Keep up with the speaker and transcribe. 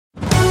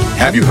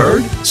Have you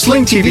heard?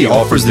 Sling TV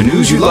offers the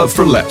news you love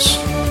for less.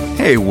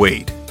 Hey,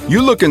 wait.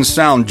 You look and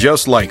sound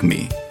just like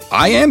me.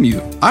 I am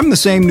you. I'm the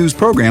same news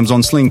programs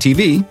on Sling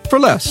TV for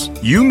less.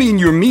 You mean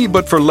you're me,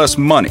 but for less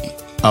money.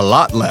 A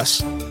lot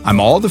less.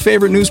 I'm all the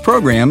favorite news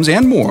programs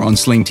and more on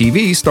Sling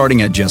TV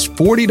starting at just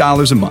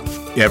 $40 a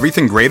month.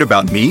 Everything great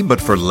about me,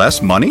 but for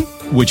less money?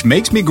 Which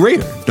makes me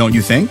greater, don't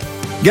you think?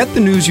 Get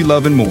the news you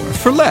love and more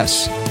for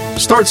less.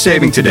 Start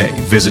saving today.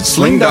 Visit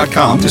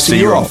sling.com to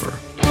see your offer.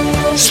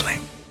 Sling.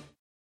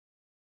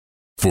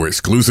 For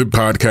exclusive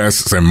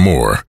podcasts and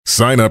more,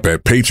 sign up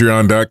at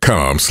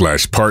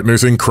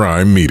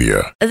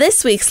patreon.com/partnersincrimemedia.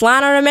 This week's Law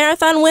 & Order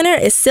Marathon winner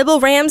is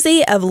Sybil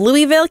Ramsey of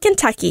Louisville,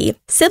 Kentucky.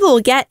 Sybil will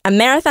get a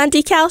marathon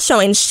decal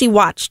showing she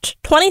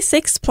watched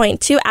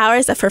 26.2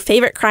 hours of her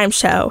favorite crime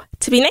show.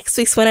 To be next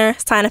week's winner,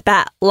 sign up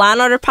at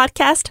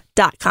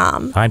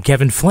lawandorderpodcast.com. I'm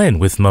Kevin Flynn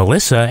with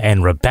Melissa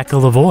and Rebecca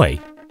Lavoie,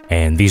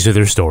 and these are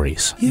their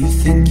stories. You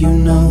think you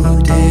know who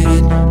did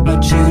it,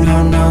 but you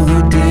don't know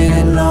who did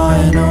it. Law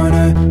and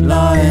order,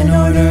 law and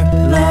order,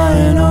 law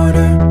and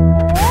order.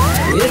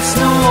 It's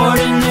no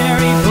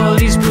ordinary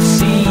police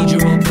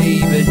procedural,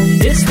 baby.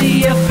 It's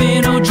the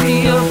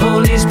FNOG of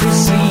police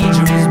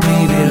procedures,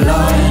 baby.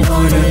 Law and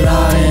order,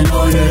 law and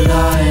order,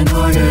 law and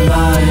order,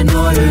 law and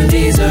order.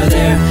 These are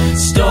their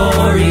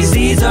stories,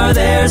 these are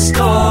their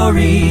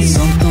stories.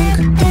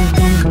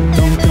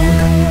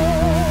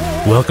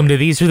 Welcome to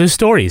These Are the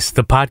Stories,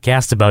 the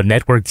podcast about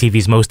Network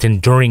TV's most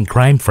enduring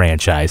crime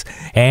franchise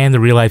and the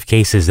real-life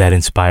cases that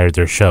inspired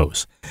their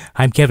shows.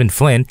 I'm Kevin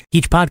Flynn.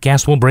 Each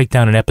podcast will break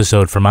down an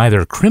episode from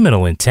either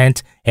Criminal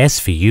Intent,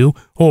 SVU,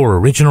 or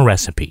Original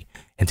Recipe.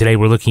 And today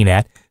we're looking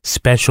at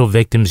Special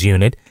Victims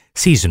Unit,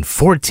 Season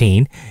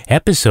 14,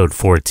 Episode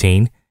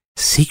 14,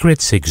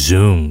 Secrets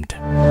Exhumed.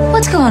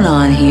 What's going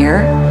on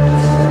here?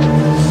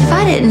 If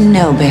I didn't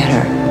know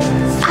better,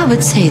 I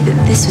would say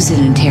that this was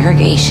an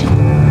interrogation.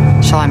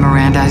 Shall I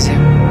Mirandize you?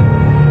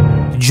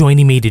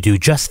 Joining me to do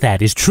just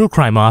that is true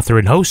crime author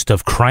and host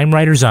of Crime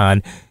Writers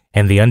On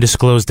and the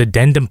Undisclosed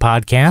Addendum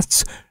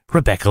podcasts,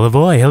 Rebecca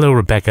Lavoie. Hello,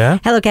 Rebecca.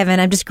 Hello, Kevin.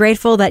 I'm just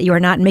grateful that you are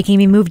not making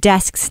me move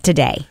desks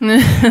today.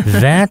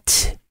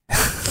 That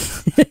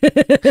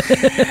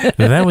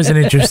was an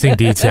interesting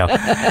detail.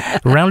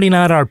 Rounding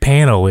out our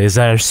panel is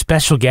our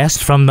special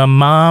guest from the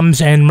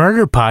Moms and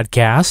Murder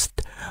podcast,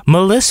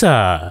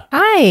 Melissa.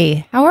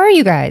 Hi, how are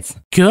you guys?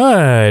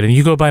 Good. And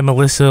you go by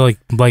Melissa,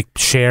 like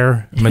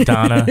Cher,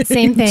 Madonna?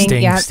 Same thing.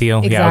 Sting, yeah,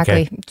 Steele? exactly.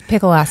 Yeah, okay.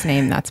 Pick a last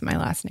name. That's my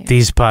last name.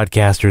 These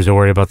podcasters are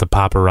worried about the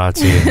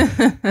paparazzi.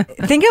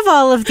 Think of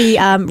all of the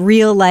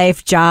real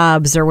life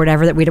jobs or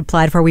whatever that we'd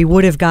applied for we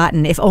would have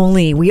gotten if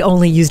only we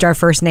only used our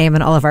first name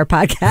in all of our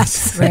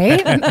podcasts.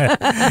 Right?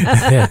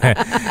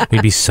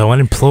 We'd be so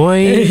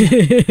unemployed.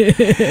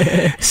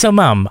 So,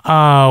 Mom,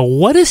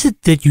 what is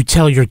it that you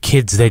tell your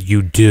kids that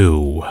you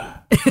do?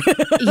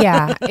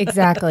 Yeah,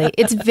 exactly.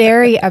 It's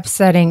very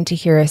upsetting to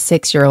hear a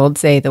 6-year-old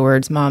say the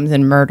words moms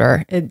and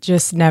murder. It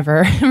just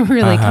never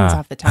really comes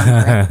off the tongue.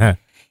 Right?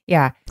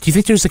 Yeah. Do you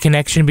think there's a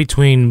connection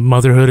between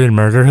motherhood and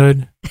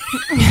murderhood?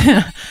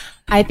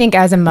 I think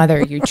as a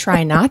mother, you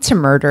try not to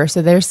murder,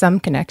 so there's some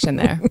connection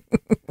there.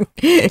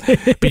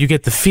 But you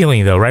get the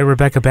feeling, though, right,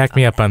 Rebecca? Back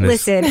me up on this.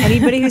 Listen,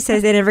 anybody who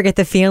says they never get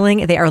the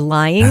feeling, they are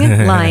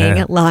lying,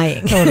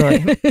 lying.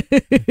 Totally.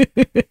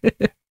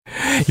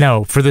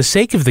 Now, for the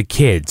sake of the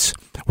kids,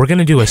 we're going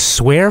to do a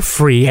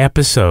swear-free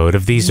episode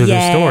of These Are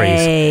the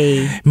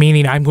Stories.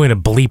 Meaning I'm going to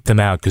bleep them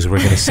out because we're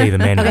going to say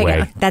them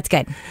anyway. Okay, that's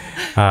good.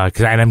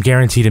 And I'm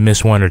guaranteed to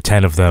miss 1 or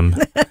 10 of them.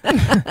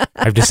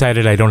 I've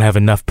decided I don't have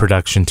enough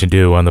production to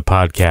do on the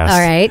podcast. All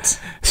right.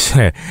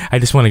 I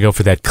just want to go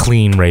for that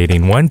clean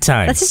rating one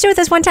time. Let's just do it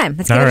this one time.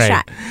 Let's give it a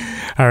shot.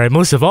 All right,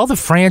 Melissa, of all the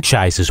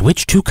franchises,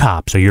 which 2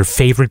 cops are your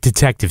favorite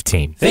detective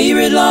team?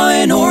 Favorite Law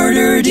and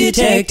Order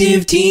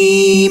detective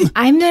team.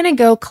 I'm going to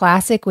go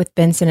classic with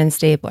Benson and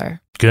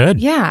Stabler.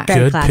 Good. Yeah.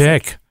 Good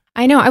pick.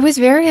 I know. I was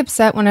very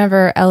upset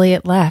whenever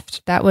Elliot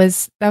left. That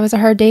was a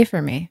hard day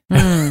for me.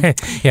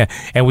 Yeah,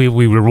 and we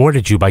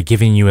rewarded you by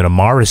giving you an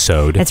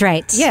Amarisode. That's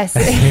right. Yes.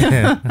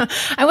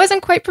 I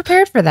wasn't quite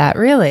prepared for that,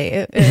 really.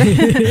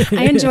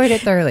 I enjoyed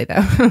it thoroughly,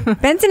 though.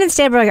 Benson and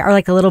Stabler are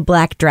like a little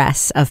black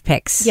dress of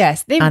picks.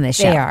 Yes, on this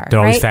show. They are. They're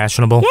always right?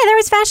 fashionable. Yeah, they're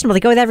always fashionable. They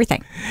go with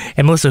everything.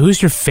 And Melissa,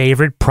 who's your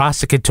favorite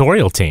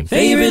prosecutorial team?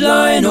 Favorite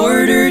Law and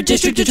Order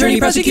District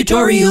Attorney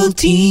prosecutorial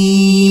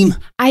team.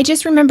 I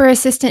just remember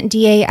Assistant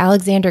DA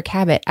Alexander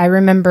Cabot. I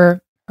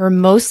remember her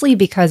mostly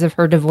because of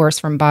her divorce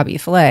from Bobby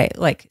Flay,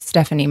 like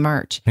Stephanie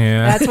March.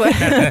 Yeah. That's what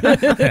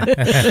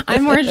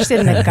I'm more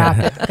interested in the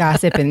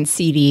gossip and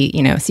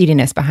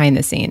seediness behind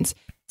the scenes.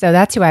 So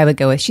that's who I would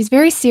go with. She's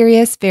very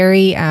serious,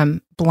 very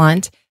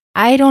blunt.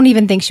 I don't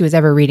even think she was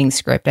ever reading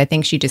script. I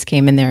think she just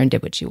came in there and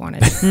did what she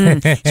wanted.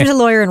 She was a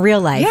lawyer in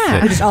real life. Yeah.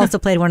 Who just also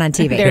played one on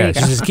TV. There you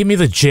go. Just give me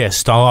the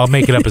gist. I'll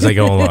make it up as I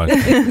go along.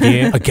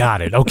 Yeah, I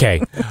got it.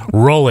 Okay,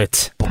 roll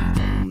it.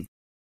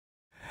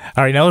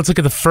 All right, now let's look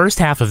at the first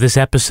half of this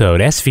episode.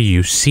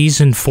 SVU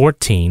Season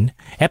 14,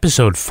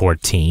 Episode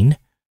 14,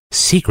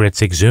 Secrets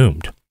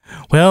Exhumed.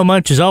 Well,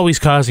 Munch is always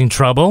causing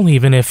trouble,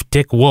 even if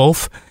Dick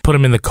Wolf put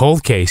him in the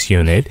cold case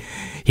unit.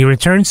 He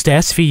returns to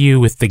SVU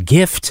with the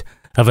gift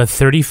of a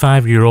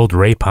 35-year-old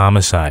rape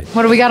homicide.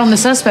 What do we got on the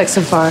suspect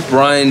so far?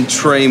 Brian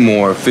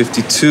Traymore,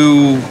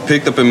 52,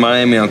 picked up in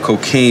Miami on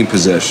cocaine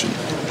possession.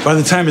 By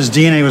the time his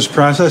DNA was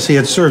processed, he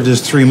had served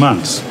his 3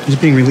 months. He's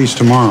being released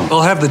tomorrow.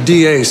 I'll have the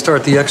DA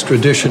start the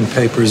extradition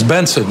papers.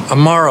 Benson,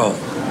 Amaro,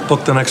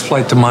 book the next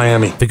flight to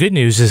Miami. The good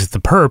news is that the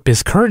perp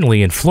is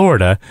currently in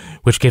Florida,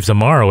 which gives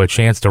Amaro a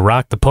chance to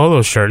rock the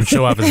polo shirt and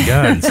show off his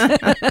guns.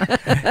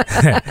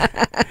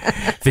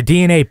 The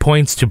DNA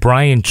points to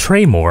Brian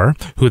Traymore,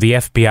 who the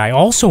FBI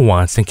also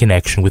wants in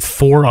connection with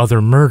 4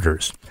 other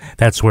murders.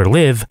 That's where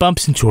Liv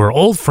bumps into her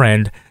old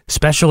friend,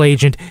 Special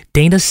Agent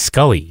Dana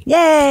Scully.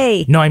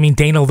 Yay! No, I mean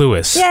Dana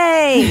Lewis.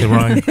 Yay!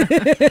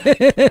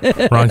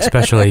 The wrong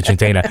Special Agent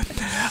Dana.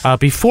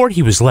 Before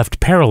he was left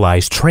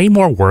paralyzed,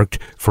 Traymore worked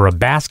for a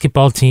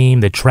basketball team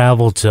that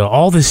traveled to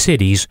all the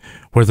cities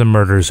where the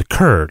murders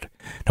occurred.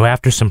 Now,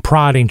 after some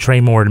prodding,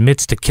 Traymore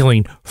admits to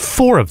killing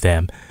 4 of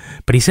them,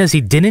 but he says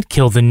he didn't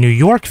kill the New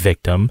York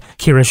victim,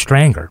 Kira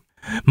Stranger.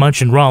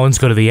 Munch and Rollins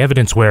go to the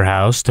evidence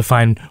warehouse to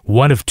find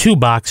one of 2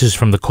 boxes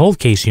from the cold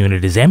case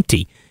unit is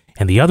empty,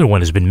 and the other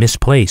one has been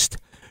misplaced.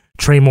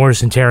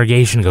 Traymore's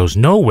interrogation goes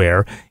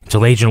nowhere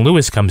until Agent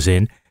Lewis comes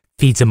in,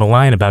 feeds him a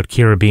line about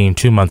Kira being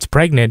 2 months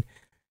pregnant,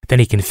 then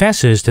he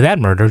confesses to that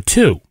murder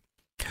too.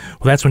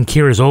 Well, that's when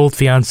Kira's old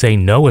fiancé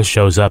Noah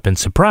shows up, and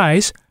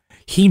surprise,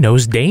 he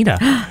knows Dana,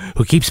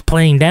 who keeps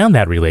playing down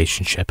that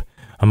relationship.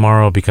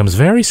 Amaro becomes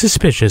very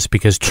suspicious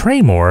because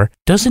Traymore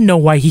doesn't know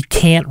why he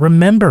can't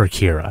remember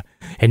Kira.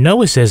 And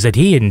Noah says that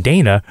he and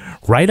Dana,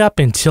 right up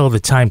until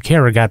the time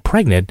Kira got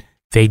pregnant,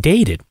 they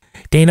dated.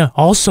 Dana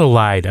also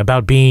lied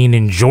about being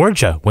in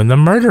Georgia when the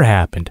murder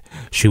happened.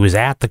 She was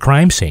at the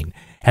crime scene.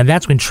 And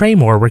that's when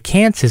Traymore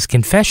recants his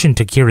confession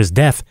to Kira's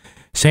death,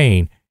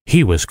 saying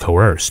he was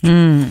coerced.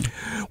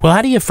 Well,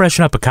 how do you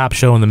freshen up a cop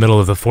show in the middle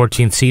of the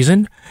 14th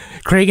season?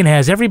 Cragen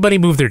has everybody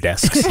move their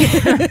desks.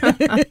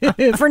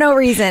 For no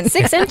reason.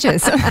 6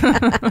 inches.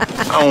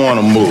 I don't want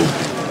to move.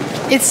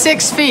 It's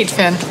 6 feet,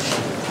 Finn.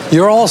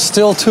 You're all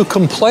still too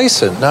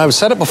complacent. Now, I've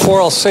said it before,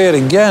 I'll say it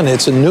again.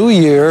 It's a new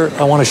year.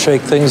 I want to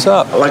shake things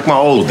up. I like my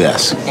old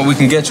desk. Well, we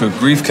can get you a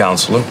grief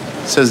counselor.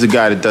 Says the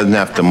guy that doesn't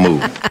have to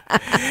move.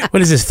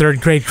 What is this,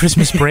 3rd grade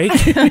Christmas break?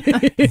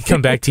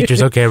 Come back,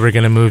 teachers. Okay, we're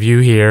going to move you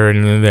here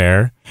and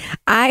there.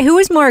 Who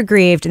was more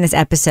aggrieved in this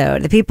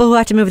episode? The people who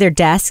have to move their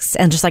desks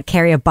and just like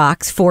carry a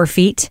box 4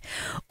 feet,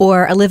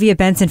 or Olivia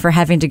Benson for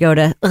having to go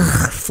to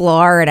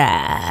Florida?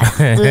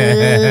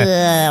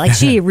 Like,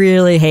 she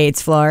really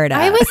hates Florida.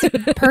 I was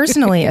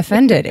personally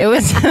offended. It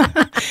was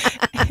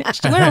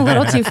she went a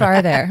little too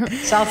far there.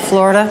 South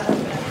Florida,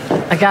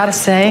 I gotta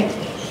say,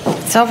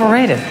 it's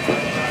overrated.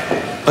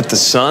 But the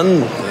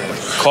sun,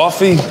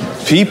 coffee,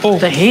 people.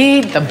 The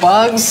heat, the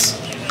bugs.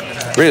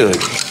 Really?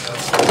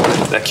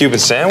 That Cuban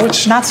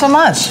sandwich? Not so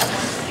much.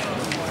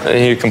 I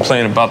hear you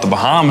complain about the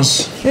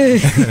Bahamas.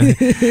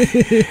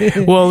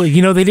 Well,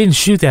 you know, they didn't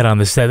shoot that on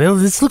the set.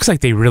 This looks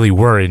like they really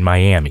were in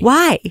Miami.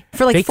 Why?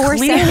 For like they 4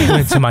 clearly seconds.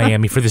 went to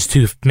Miami for this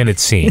 2-minute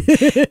scene.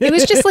 It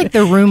was just like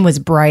the room was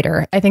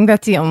brighter. I think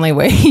that's the only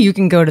way you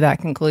can go to that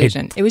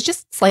conclusion. It was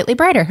just slightly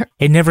brighter.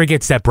 It never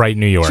gets that bright in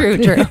New York.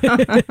 True.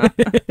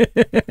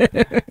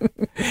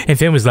 And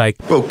Finn was like,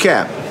 Bro,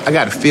 Cap, I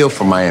got a feel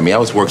for Miami. I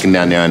was working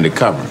down there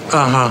undercover.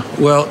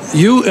 Well,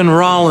 you and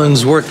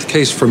Rollins worked the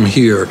case from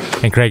here.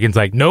 and Cragen's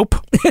like, nope,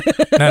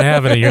 not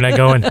having it. You're not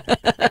going.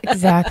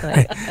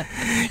 Exactly.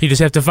 You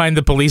just have to find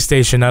the police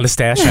station, not a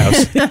stash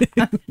house.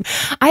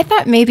 I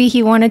thought maybe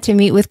he wanted to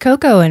meet with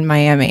Coco in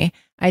Miami.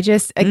 I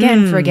just,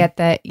 again, forget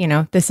that, you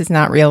know, this is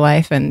not real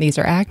life and these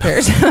are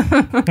actors.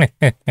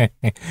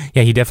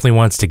 Yeah, he definitely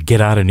wants to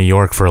get out of New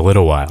York for a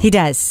little while. He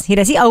does.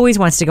 He always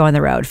wants to go on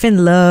the road.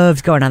 Finn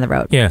loves going on the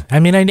road. Yeah, I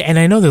mean,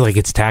 I know that like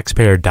it's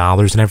taxpayer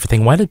dollars and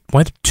everything. Why did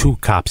 2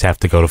 cops have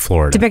to go to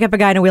Florida? To pick up a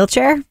guy in a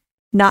wheelchair?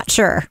 Not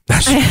sure.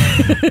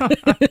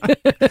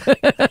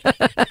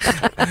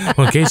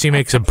 Well, in case he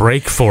makes a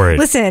break for it.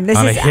 Listen,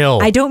 on a hill.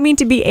 I don't mean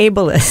to be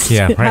ableist.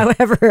 Yeah, right.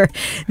 However,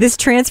 this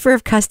transfer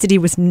of custody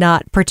was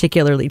not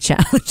particularly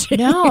challenging.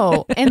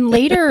 No. And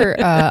later,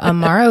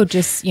 Amaro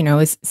just, you know,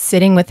 is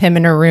sitting with him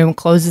in a room,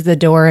 closes the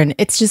door, and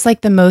it's just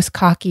like the most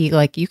cocky,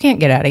 like, you can't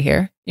get out of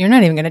here. You're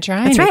not even going to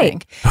try That's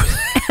anything.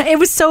 Right. It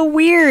was so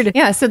weird.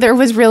 Yeah, so there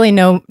was really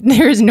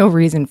there's no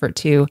reason for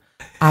 2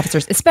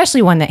 officers,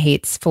 especially one that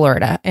hates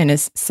Florida and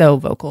is so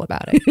vocal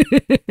about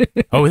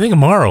it. Oh, I think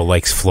Amaro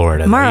likes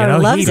Florida.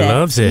 Amaro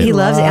loves it. He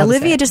loves it.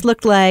 Olivia just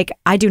looked like,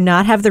 I do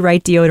not have the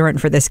right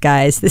deodorant for this,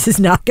 guys. This is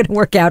not going to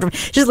work out.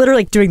 She's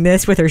literally like doing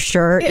this with her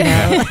shirt. You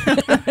know?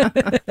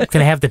 Going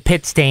to have the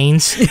pit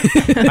stains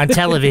on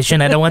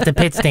television. I don't want the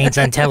pit stains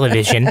on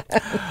television.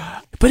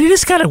 But it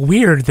is kind of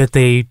weird that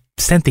they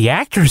sent the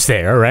actors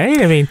there,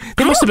 right? I mean,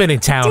 they must have been in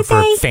town for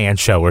a fan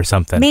show or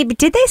something. Maybe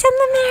did they send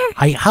them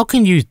there? How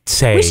can you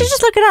say? We should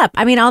just look it up.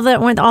 I mean, all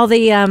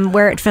the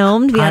where it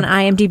filmed, be on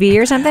IMDb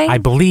or something. I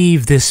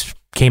believe this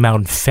came out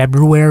in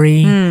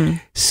February.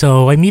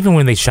 So I mean, even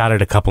when they shot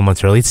it a couple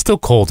months early, it's still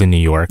cold in New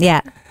York.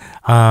 Yeah.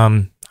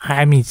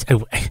 I mean,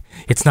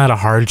 it's not a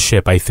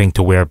hardship, I think,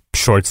 to wear a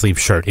short sleeve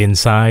shirt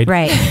inside.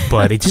 Right.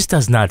 But it just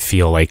does not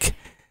feel like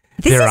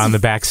they're on the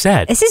back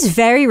set. This is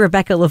very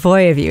Rebecca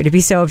Lavoie of you to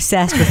be so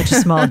obsessed with such a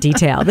small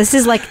detail. This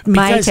is like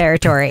my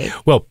territory.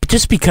 Well,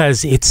 just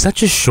because it's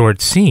such a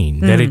short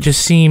scene that it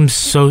just seems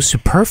so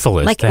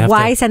superfluous. Like,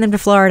 why send them to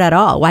Florida at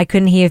all? Why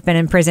couldn't he have been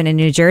in prison in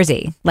New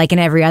Jersey, like in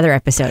every other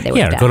episode they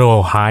would have done? Go to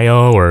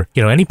Ohio or,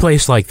 any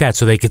place like that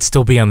so they could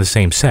still be on the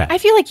same set. I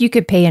feel like you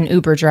could pay an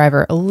Uber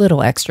driver a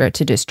little extra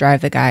to just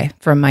drive the guy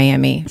from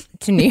Miami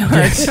to New York.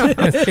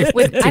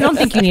 I don't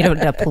think you need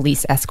a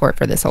police escort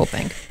for this whole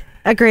thing.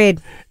 Agreed.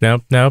 No,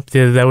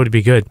 that would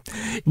be good.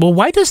 Well,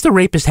 why does the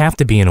rapist have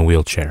to be in a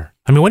wheelchair?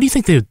 I mean, why do you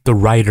think the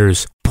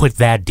writers put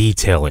that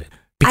detail in?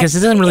 Because it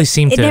doesn't really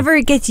seem to... It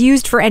never gets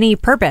used for any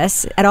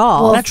purpose at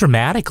all. Well, not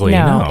dramatically,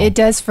 no. It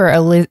does for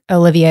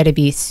Olivia to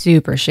be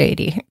super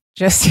shady.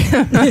 Just...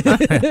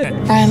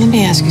 Brian, let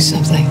me ask you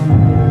something.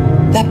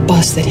 That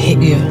bus that hit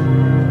you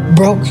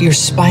broke your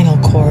spinal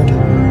cord.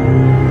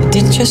 It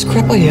didn't just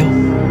cripple you.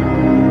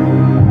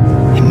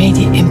 It made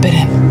you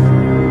impotent.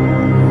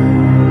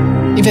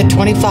 You've had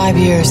 25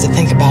 years to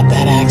think about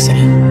that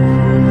accident.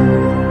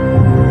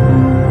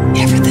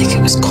 You ever think it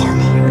was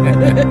karma?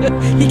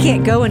 He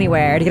can't go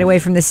anywhere to get away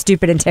from this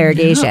stupid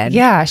interrogation. No,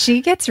 yeah,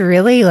 she gets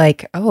really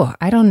like,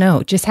 I don't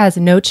know, just has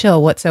no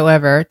chill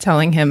whatsoever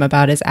telling him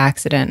about his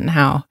accident and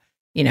how,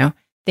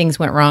 things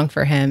went wrong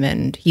for him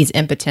and he's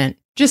impotent.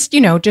 Just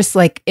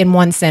like in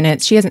one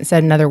sentence, she hasn't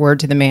said another word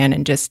to the man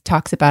and just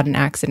talks about an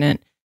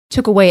accident,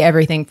 took away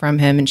everything from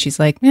him. And she's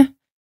like,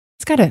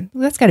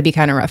 that's gotta be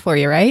kind of rough for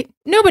you, right?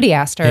 Nobody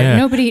asked her. Yeah.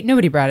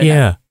 Nobody brought it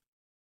up.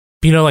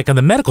 Yeah. Like on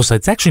the medical side,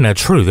 it's actually not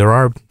true. There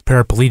are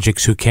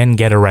paraplegics who can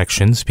get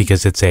erections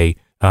because it's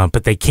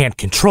but they can't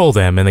control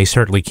them and they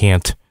certainly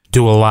can't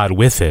do a lot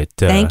with it.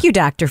 Thank you,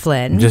 Dr.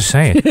 Flynn. I'm just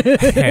saying.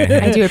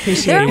 I do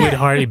appreciate it. It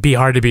would be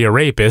hard to be a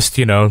rapist,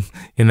 in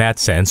that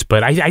sense.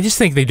 But I just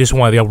think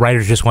the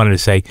writers just wanted to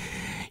say,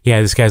 yeah,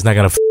 this guy's not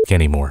going to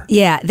anymore.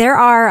 Yeah, there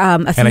are a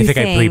few things. And I think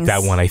I bleeped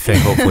that one,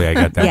 Hopefully I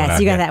got that one. Yes,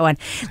 you got that one.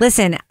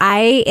 Listen,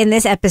 in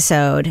this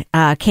episode,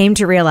 came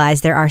to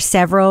realize there are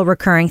several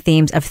recurring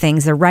themes of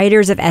things the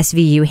writers of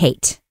SVU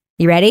hate.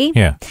 You ready?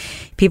 Yeah.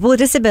 People with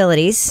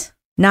disabilities,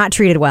 not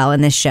treated well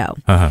in this show.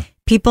 Uh-huh.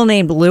 People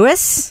named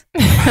Lewis.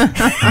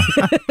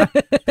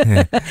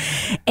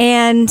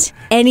 And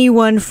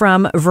anyone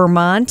from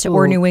Vermont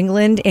or New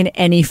England in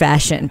any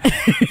fashion.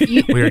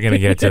 We're going to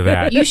get to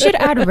that. You should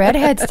add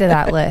redheads to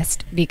that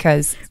list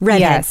because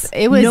redheads.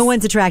 Yes, no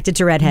one's attracted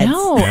to redheads.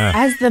 No,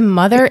 as the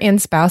mother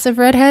and spouse of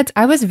redheads,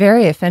 I was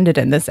very offended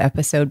in this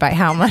episode by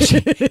how much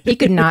he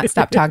could not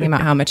stop talking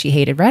about how much he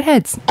hated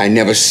redheads. I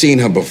never seen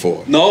her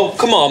before. No,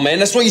 come on, man.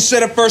 That's what you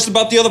said at first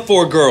about the other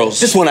 4 girls.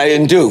 This one I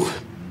didn't do.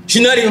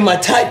 She's not even my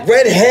type.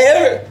 Red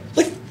hair?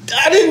 Like,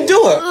 I didn't do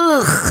her.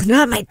 Ugh,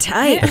 not my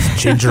type.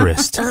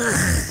 Gingerist.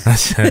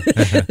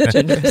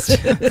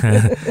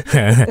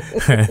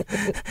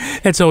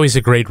 That's always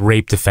a great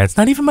rape defense.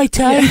 Not even my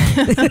type.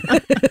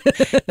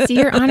 See,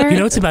 Your Honor?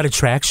 It's about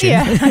attraction.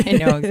 Yeah, I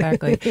know,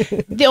 exactly.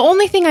 The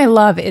only thing I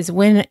love is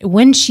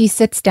when she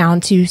sits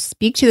down to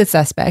speak to the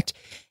suspect,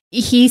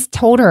 he's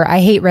told her,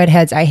 I hate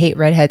redheads, I hate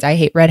redheads, I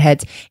hate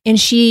redheads. And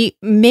she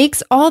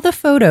makes all the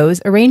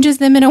photos, arranges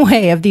them in a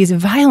way of these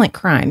violent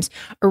crimes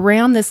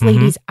around this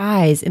lady's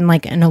eyes in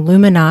like an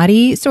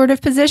Illuminati sort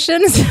of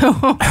position. So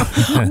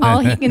all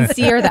he can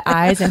see are the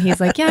eyes. And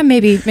he's like, yeah,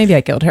 maybe I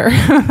killed her.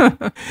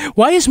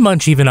 Why is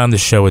Munch even on the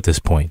show at this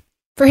point?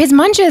 For his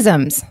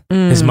munchisms.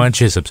 His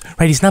munchisms.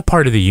 Right, he's not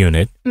part of the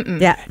unit.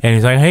 Yeah. And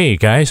he's like, hey,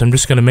 guys, I'm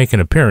just going to make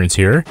an appearance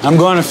here. I'm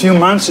gone a few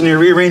months and you're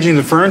rearranging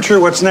the furniture.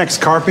 What's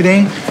next?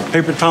 Carpeting?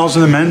 Paper towels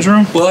in the men's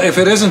room? Well, if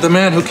it isn't the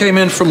man who came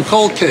in from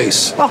Cold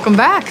Case. Welcome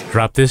back.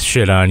 Drop this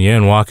shit on you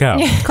and walk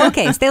out. Cold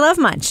Case. They love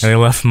Munch. They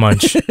love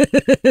Munch.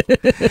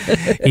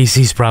 He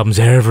sees problems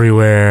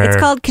everywhere. It's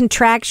called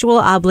contractual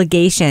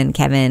obligation,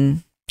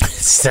 Kevin.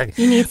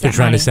 They're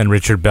trying to send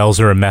Richard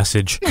Belzer a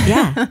message.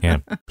 Yeah.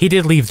 He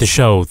did leave the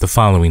show the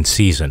following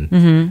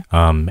season.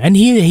 And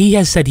he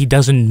has said he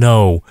doesn't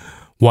know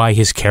why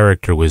his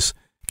character was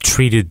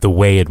treated the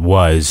way it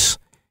was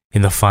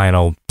in the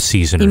final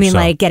season. You mean so.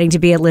 Like getting to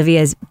be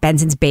Olivia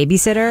Benson's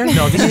babysitter?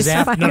 No, this is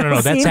after.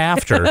 No, that's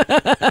after.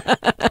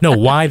 No,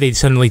 why they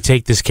suddenly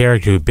take this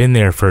character who'd been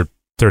there for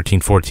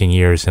 13, 14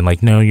 years and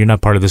like, no, you're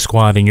not part of the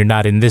squad and you're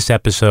not in this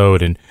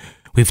episode and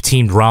we've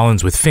teamed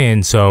Rollins with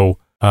Finn, so...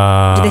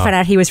 Did they find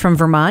out he was from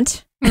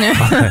Vermont?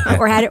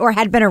 or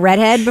had been a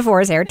redhead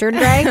before his hair turned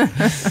gray?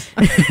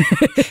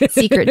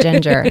 Secret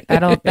ginger.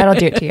 That'll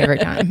do it to you every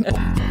time.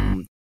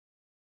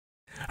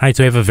 All right,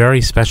 so we have a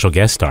very special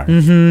guest star.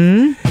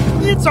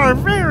 It's our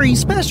very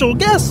special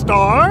guest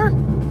star,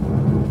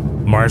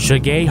 Marcia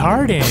Gay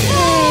Harden.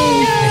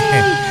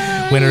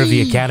 Winner of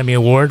the Academy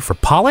Award for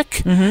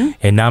Pollock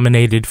and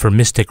nominated for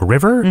Mystic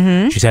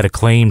River. She's had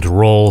acclaimed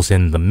roles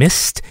in The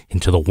Mist,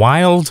 Into the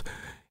Wild,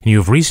 and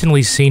you've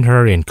recently seen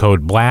her in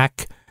Code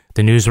Black,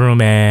 The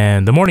Newsroom,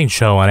 and The Morning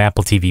Show on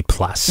Apple TV+.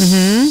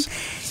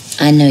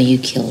 I know you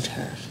killed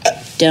her.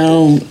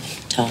 Don't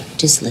talk,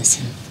 just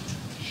listen.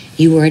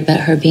 You worried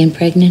about her being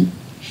pregnant?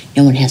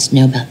 No one has to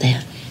know about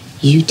that.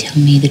 You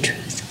tell me the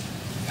truth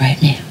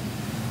right now,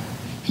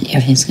 and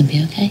everything's going to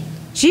be okay.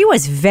 She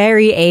was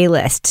very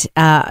A-list,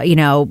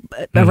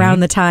 around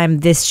the time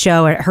this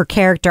show, her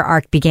character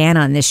arc began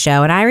on this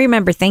show. And I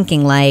remember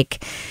thinking,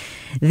 like,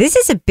 this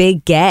is a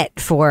big get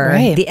for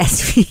the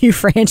SVU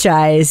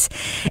franchise.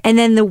 And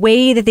then the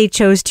way that they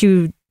chose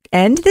to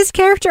end this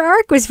character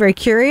arc was very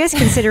curious,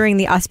 considering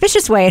the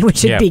auspicious way in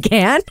which it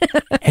began.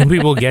 And we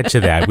will get to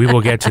that.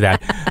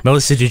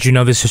 Melissa, did you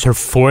know this is her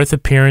 4th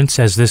appearance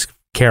as this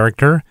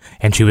character?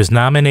 And she was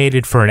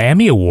nominated for an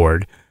Emmy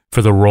Award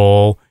for the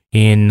role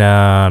in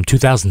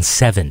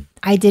 2007.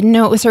 I didn't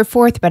know it was her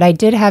 4th, but I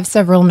did have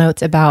several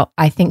notes about,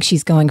 I think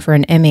she's going for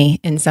an Emmy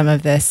in some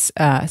of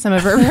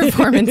her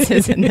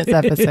performances in this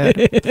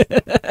episode.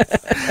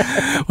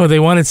 Well, they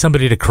wanted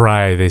somebody to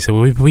cry. They said,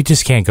 well, we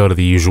just can't go to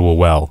the usual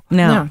well.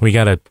 No. We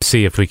got to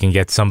see if we can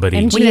get somebody.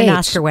 We need an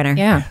Oscar winner.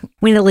 Yeah.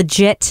 We need a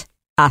legit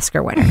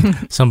Oscar winner.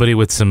 Somebody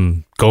with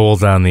some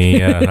gold on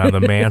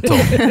the mantle.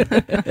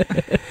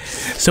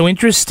 So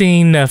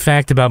interesting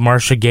fact about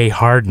Marcia Gay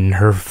Harden.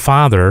 Her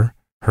father,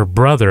 her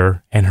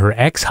brother, and her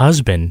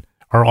ex-husband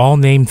are all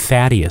named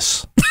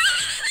Thaddeus.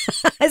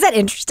 Is that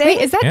interesting? Wait,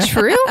 is that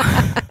true?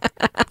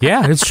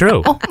 Yeah, it's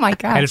true. Oh my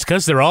God. And it's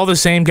because they're all the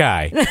same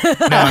guy. No,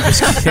 I'm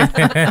just kidding.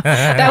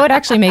 That would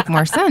actually make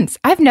more sense.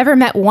 I've never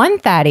met one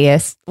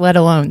Thaddeus, let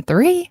alone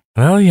 3.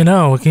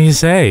 Well, what can you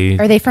say?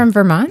 Are they from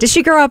Vermont? Did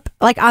she grow up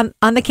like on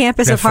the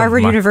campus of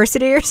Harvard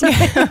University or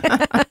something?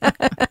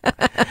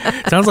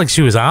 Sounds like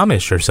she was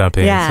Amish or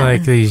something. Yeah.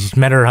 It's like she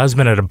met her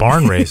husband at a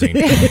barn raising.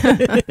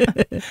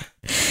 Did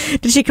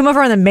she come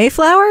over on the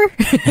Mayflower?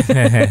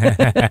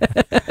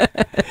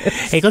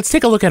 Hey, let's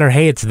take a look at our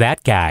Hey, It's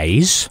That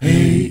Guys.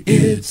 Hey,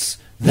 it's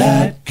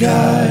that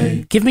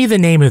guy. Give me the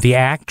name of the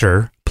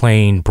actor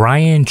playing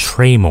Brian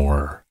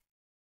Traymore.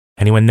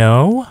 Anyone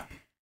know?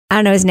 I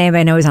don't know his name, but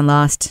I know he's on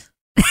Lost.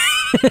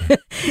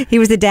 He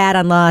was the dad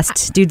on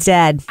Lost. Dude's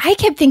dad. I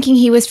kept thinking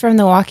he was from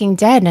The Walking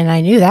Dead, and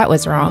I knew that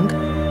was wrong.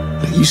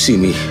 You see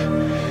me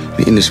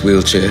in this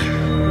wheelchair.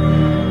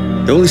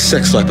 The only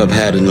sex life I've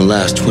had in the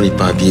last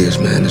 25 years,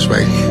 man, is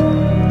right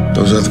here.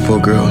 Those other 4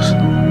 girls,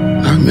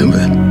 I remember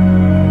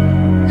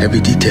them. Every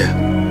detail.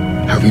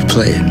 I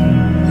replay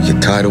it. You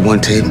get tired of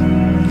one tape,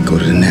 go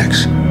to the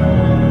next.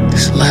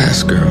 This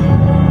last girl,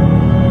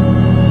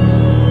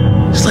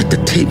 it's like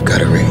the tape got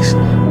erased.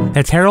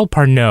 That's Harold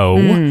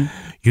Parnot.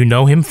 You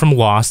know him from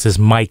Lost as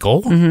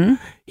Michael. Mm-hmm.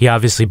 He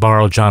obviously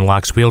borrowed John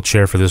Locke's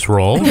wheelchair for this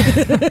role.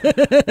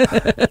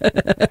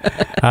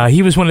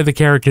 He was one of the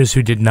characters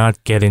who did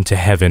not get into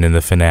heaven in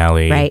the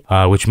finale, right.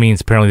 Which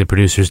means apparently the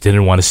producers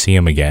didn't want to see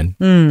him again.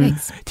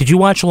 Did you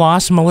watch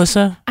Lost,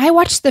 Melissa? I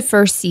watched the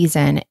first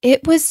season.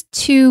 It was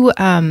too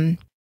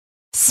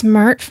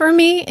smart for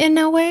me in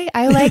a way.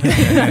 I like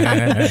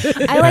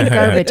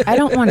garbage. I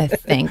don't want to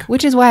think,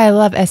 which is why I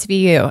love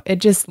SVU. It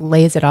just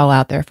lays it all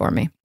out there for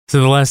me. So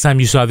the last time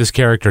you saw this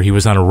character, he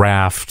was on a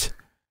raft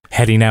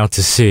heading out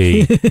to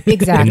sea.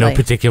 Exactly. In no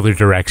particular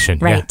direction.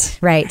 Right,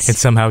 right. And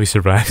somehow he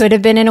survived. Could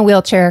have been in a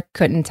wheelchair,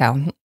 couldn't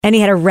tell. And he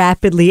had a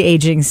rapidly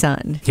aging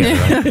son.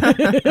 Yeah,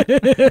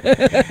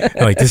 right.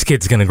 Like, this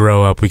kid's going to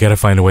grow up. We got to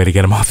find a way to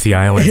get him off the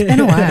island. It's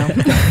been a while.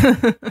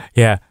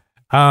 Yeah.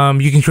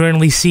 You can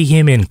currently see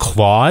him in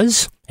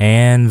Claws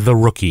and The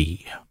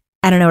Rookie.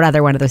 I don't know what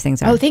other one of those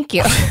things are. Oh, thank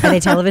you. Are they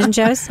television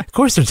shows? Of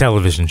course they're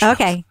television shows.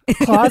 Okay.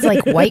 Claws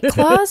like White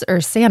Claws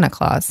or Santa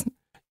Claus?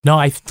 No,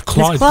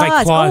 Claws.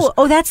 Like Claws.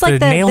 Oh, that's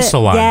like the nail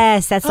salon.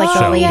 Yes, that's like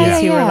the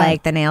ladies who were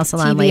like the nail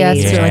salon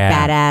ladies who were like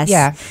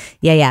badass.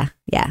 Yeah.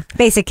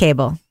 Basic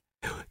cable.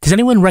 Does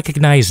anyone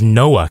recognize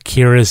Noah,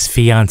 Kira's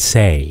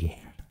fiancé?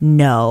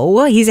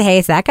 No. He's a Hey,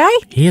 It's That Guy?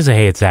 He is a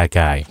Hey, It's That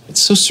Guy.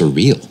 It's so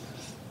surreal.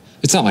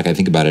 It's not like I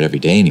think about it every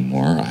day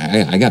anymore.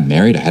 I got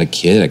married, I had a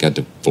kid, I got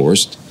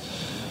divorced.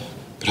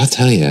 But I'll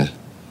tell you,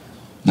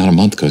 not a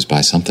month goes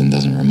by, something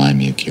doesn't remind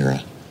me of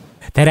Kira.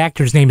 That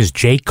actor's name is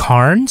Jay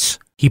Carnes.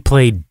 He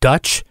played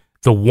Dutch,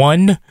 the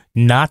one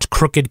not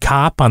crooked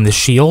cop on The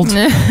Shield.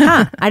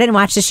 I didn't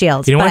watch The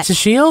Shield. You didn't watch The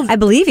Shield? I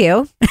believe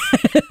you.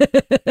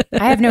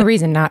 I have no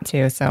reason not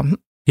to, so.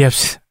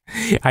 Yes.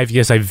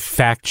 I've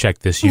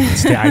fact-checked this. You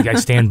can I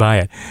stand by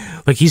it.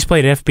 Look, he's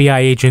played FBI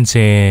agents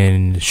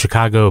in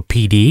Chicago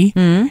PD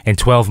and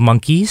 12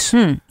 Monkeys.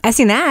 I've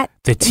seen that.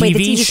 The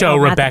TV show,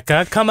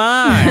 Rebecca. Come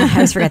on. I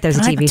always forgot there was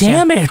a TV show.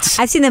 Damn it.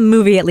 I've seen the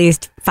movie at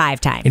least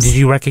 5 times. And did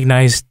you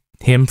recognize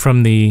him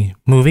from the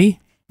movie?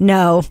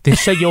 No. Then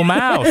shut your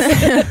mouth.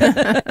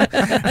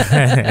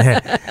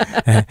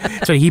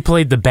 So he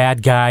played the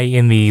bad guy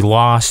in the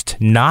Lost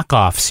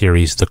knockoff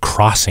series, The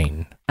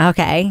Crossing.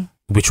 Okay.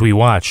 Which we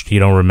watched. You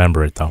don't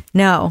remember it, though.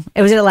 No.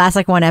 Was it last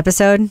like one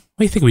episode?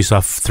 I think we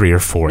saw 3 or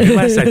 4. It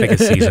lasted, I think, a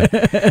season.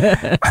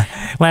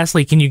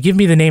 Lastly, can you give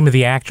me the name of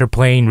the actor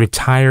playing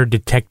retired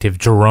detective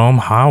Jerome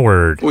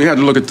Howard? We had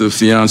to look at the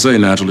fiancé,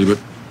 naturally, but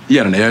he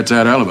had an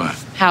airtight alibi.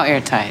 How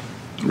airtight?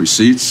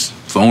 Receipts,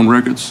 phone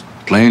records,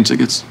 plane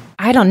tickets.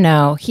 I don't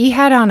know. He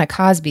had on a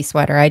Cosby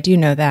sweater. I do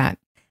know that.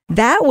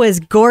 That was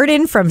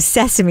Gordon from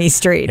Sesame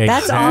Street.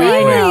 That's all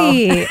I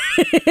know.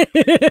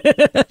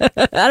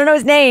 I don't know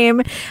his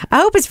name. I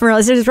hope it's real.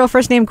 Is his real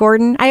first name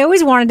Gordon? I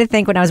always wanted to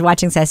think when I was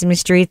watching Sesame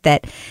Street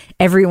that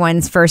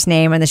everyone's first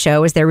name on the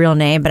show was their real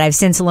name, but I've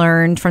since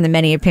learned from the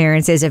many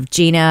appearances of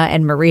Gina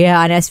and Maria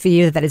on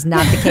SVU that is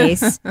not the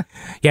case.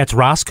 Yeah, it's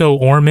Roscoe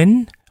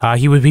Orman.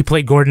 He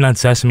played Gordon on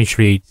Sesame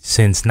Street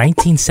since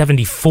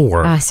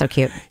 1974. Oh, so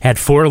cute. Had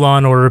 4 Law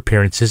and Order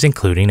appearances,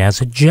 including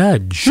as a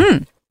judge.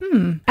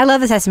 I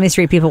love the Sesame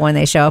Street people when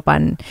they show up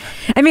on.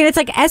 I mean, it's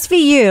like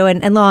SVU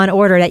and Law and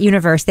Order, that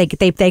universe.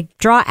 They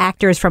draw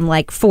actors from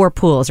like 4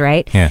 pools,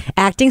 right? Yeah.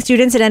 Acting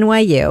students at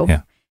NYU.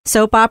 Yeah.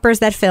 Soap operas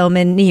that film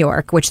in New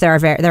York, which there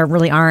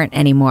really aren't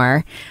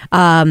anymore.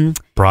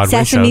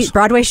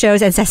 Broadway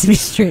shows and Sesame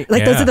Street.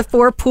 Those are the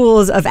 4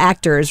 pools of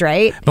actors,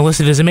 right?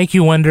 Melissa, does it make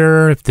you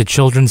wonder if the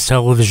Children's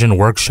Television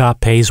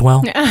Workshop pays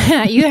well?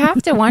 You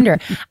have to wonder.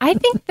 I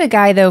think the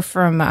guy, though,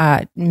 from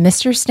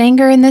Mr.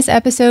 Stanger in this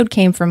episode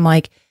came from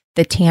like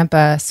the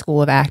Tampa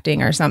School of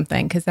Acting or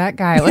something, because that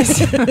guy was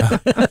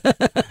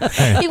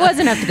he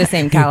wasn't up to the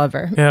same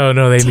caliber.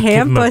 No, they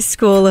Tampa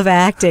School of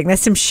Acting.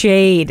 That's some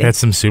shade. That's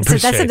some super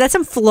shade. That's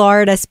some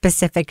Florida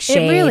specific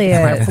shade. It really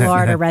is.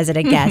 Florida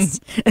resident guests.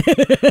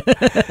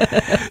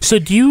 So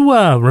do you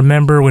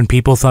remember when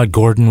people thought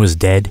Gordon was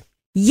dead?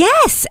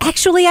 Yes,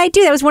 actually I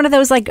do. That was one of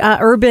those like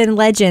urban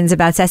legends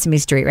about Sesame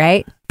Street,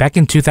 right? Back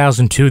in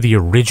 2002, the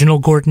original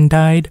Gordon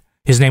died.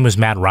 His name was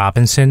Matt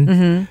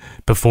Robinson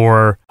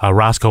before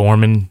Roscoe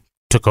Orman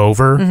took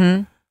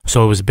over.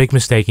 So it was a big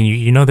mistake. And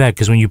you know that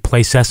because when you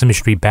play Sesame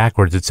Street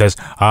backwards, it says,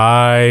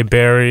 "I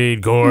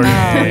buried Gordon."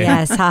 Oh,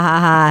 yes. Ha, ha,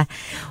 ha.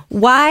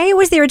 Why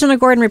was the original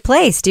Gordon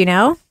replaced? Do you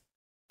know?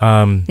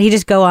 Did he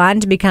just go on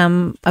to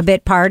become a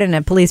bit part in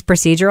a police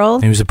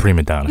procedural? He was a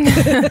prima donna.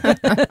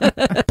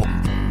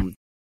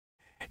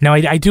 Now,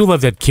 I do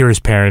love that Kira's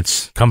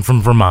parents come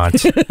from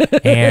Vermont.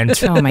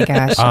 And oh my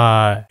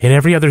gosh. In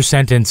every other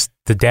sentence,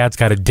 the dad's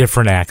got a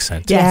different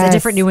accent. Yes, a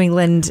different New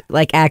England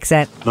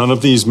accent. None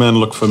of these men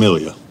look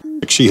familiar.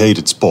 Like she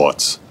hated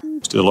sports.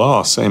 Still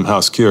are, same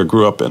house Kira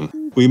grew up in.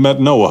 We met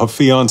Noah, her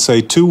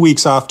fiancé, 2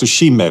 weeks after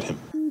she met him.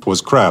 It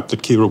was crap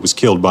that Kira was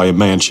killed by a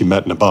man she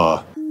met in a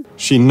bar.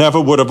 She never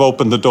would have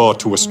opened the door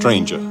to a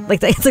stranger.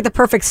 It's like the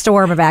perfect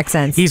storm of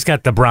accents. He's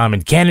got the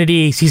Brahmin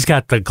Kennedys. He's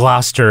got the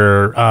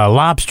Gloucester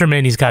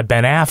Lobsterman. He's got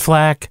Ben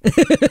Affleck.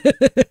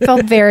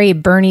 Felt very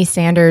Bernie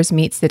Sanders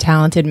meets the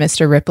talented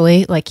Mr.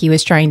 Ripley, like he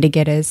was trying to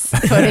get his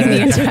footing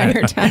the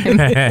entire time.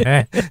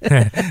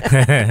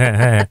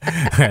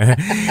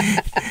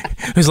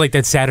 It was like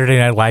that Saturday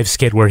Night Live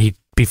skit where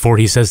before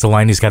he says the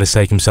line, he's got to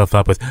psych himself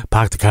up with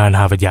 "Pak the Khan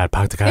Harvard Yard,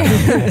 Pak the Khan."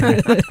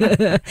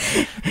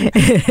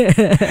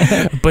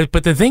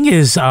 But the thing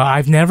is,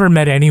 I've never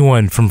met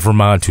anyone from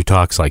Vermont who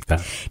talks like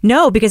that.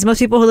 No, because most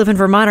people who live in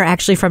Vermont are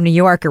actually from New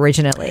York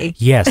originally.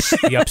 Yes,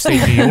 the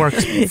upstate New York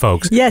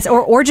folks. Yes,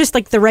 or just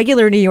like the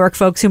regular New York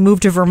folks who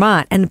moved to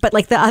Vermont. But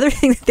like the other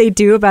thing that they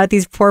do about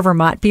these poor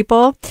Vermont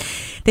people,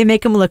 they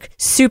make them look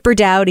super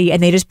dowdy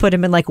and they just put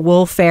them in like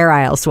wool Fair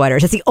Isle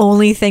sweaters. That's the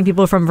only thing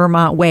people from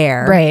Vermont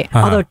wear. Right.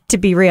 Although to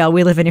be real,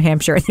 we live in New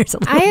Hampshire and there's a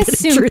little bit of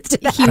truth to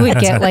that. He would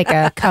get like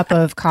a cup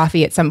of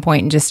coffee at some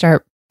point and just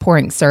start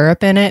pouring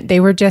syrup in it. They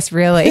were just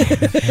really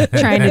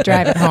trying to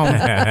drive it home.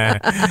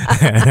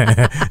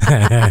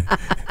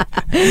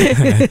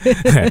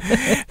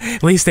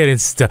 At least they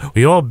didn't.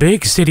 Your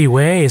big city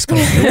ways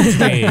confuse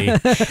me.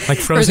 Like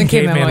Frozen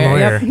Caveman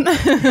Lawyer.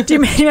 Yep. Do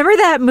you remember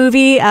that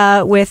movie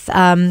with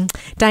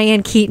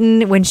Diane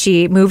Keaton when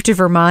she moved to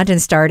Vermont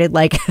and started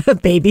like a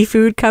baby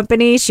food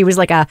company? She was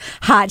like a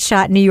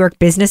hotshot New York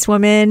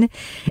businesswoman,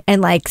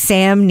 and like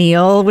Sam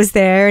Neill was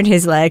there in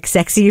his like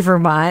sexy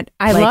Vermont.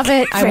 I love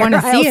it. I want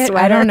to see it. Sweater.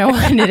 I don't know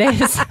what it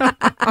is.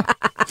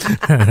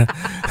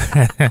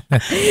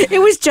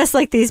 It was just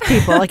like these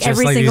people, like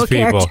every single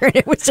character. And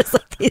it was just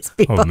like these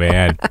people. Oh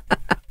man.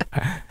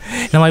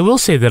 Now, I will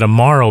say that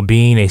Amaro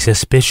being a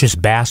suspicious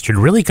bastard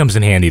really comes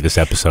in handy this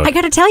episode. I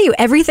got to tell you,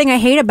 everything I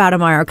hate about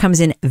Amaro comes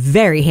in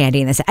very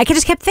handy in this. I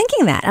just kept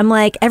thinking that. I'm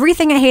like,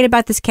 everything I hate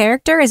about this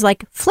character is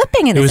like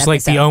flipping in this episode. It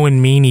was like the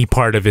Owen Meany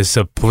part of his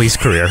police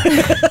career.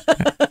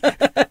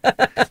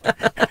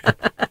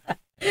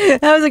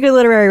 That was a good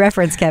literary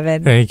reference,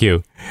 Kevin. Thank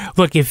you.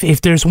 Look,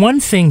 if there's one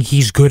thing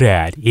he's good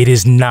at, it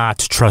is not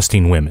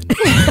trusting women.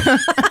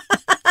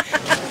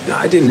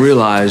 I didn't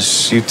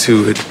realize you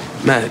two had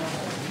met.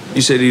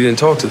 You said you didn't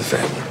talk to the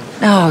family.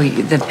 Oh,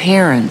 the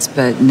parents,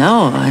 but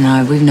Noah and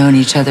I, we've known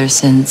each other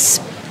since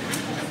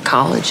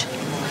college.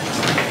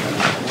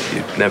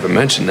 You never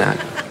mentioned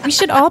that. We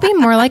should all be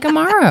more like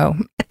Amaro.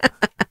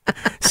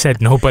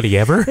 Said nobody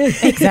ever?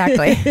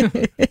 Exactly.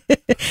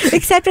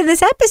 Except in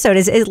this episode,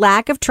 his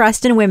lack of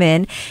trust in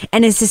women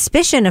and his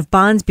suspicion of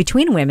bonds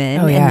between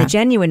women and the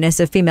genuineness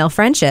of female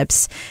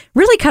friendships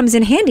really comes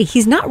in handy.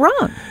 He's not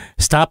wrong.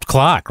 Stopped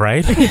clock,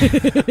 right?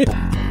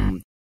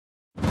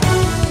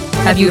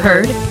 Have you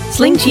heard?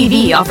 Sling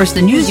TV offers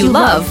the news you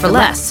love for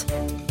less.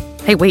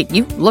 Hey, wait,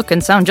 you look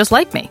and sound just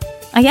like me.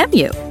 I am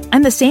you.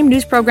 I'm the same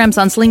news programs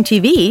on Sling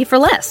TV for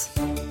less.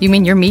 You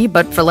mean you're me,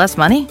 but for less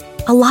money?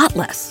 A lot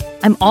less.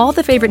 I'm all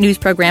the favorite news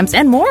programs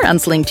and more on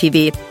Sling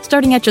TV,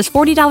 starting at just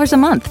 $40 a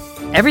month.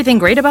 Everything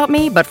great about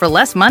me, but for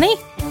less money?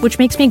 Which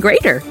makes me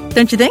greater,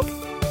 don't you think?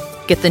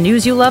 Get the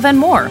news you love and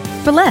more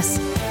for less.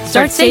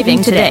 Start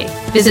saving today.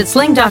 Visit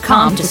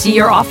sling.com to see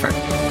your offer.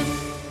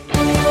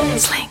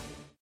 Sling.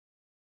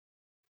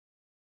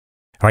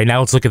 All right, now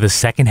let's look at the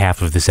second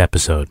half of this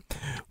episode.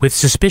 With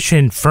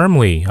suspicion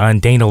firmly on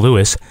Dana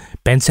Lewis,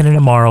 Benson and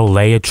Amaro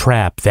lay a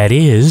trap that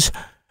is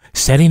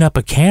setting up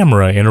a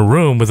camera in a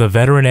room with a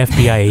veteran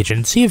FBI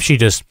agent. See if she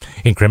just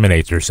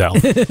incriminates herself.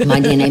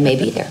 My DNA may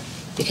be there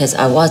because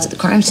I was at the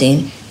crime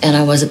scene and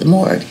I was at the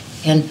morgue.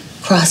 And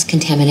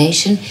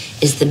cross-contamination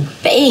is the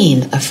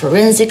bane of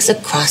forensics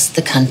across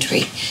the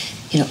country.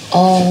 You know,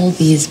 all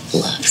these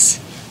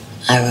bluffs,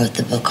 I wrote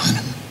the book on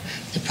them.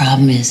 The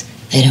problem is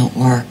they don't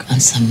work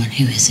on someone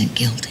who isn't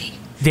guilty.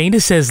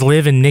 Dana says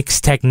Liv and Nick's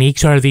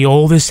techniques are the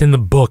oldest in the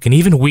book, and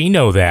even we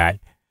know that.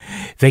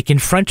 They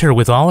confront her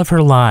with all of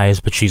her lies,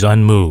 but she's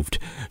unmoved.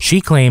 She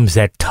claims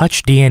that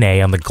touch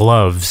DNA on the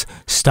gloves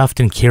stuffed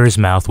in Kira's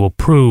mouth will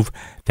prove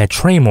that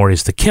Traymore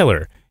is the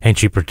killer, and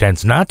she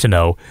pretends not to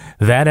know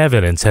that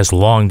evidence has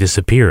long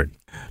disappeared.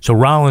 So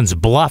Rollins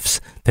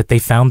bluffs that they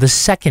found the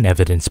second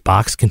evidence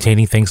box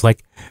containing things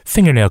like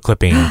fingernail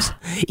clippings.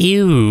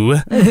 Ew.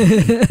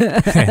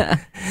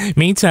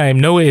 Meantime,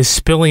 Noah is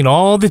spilling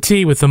all the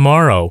tea with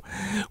Amaro.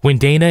 When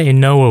Dana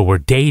and Noah were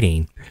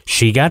dating,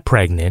 she got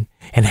pregnant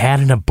and had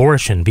an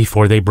abortion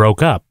before they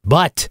broke up.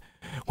 But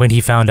when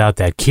he found out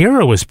that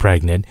Kira was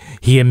pregnant,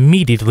 he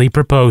immediately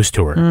proposed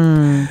to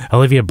her.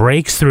 Olivia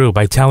breaks through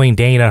by telling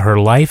Dana her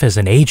life as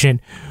an agent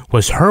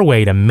was her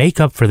way to make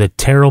up for the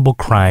terrible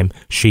crime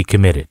she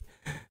committed.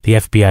 The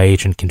FBI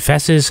agent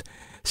confesses,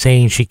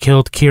 saying she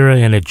killed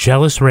Kira in a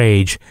jealous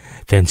rage,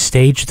 then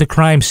staged the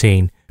crime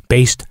scene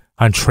based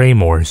on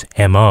Traymore's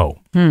M.O.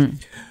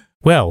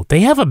 Well, they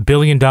have $1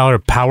 billion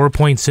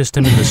PowerPoint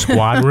system in the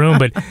squad room,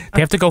 but they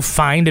have to go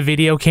find a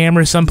video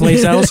camera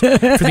someplace else for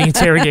the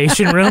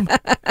interrogation room.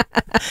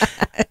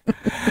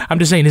 I'm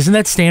just saying, isn't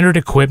that standard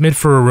equipment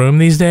for a room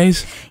these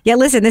days? Yeah,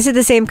 listen, this is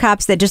the same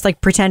cops that just like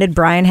pretended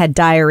Brian had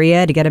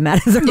diarrhea to get him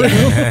out of the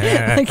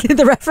room. Like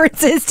the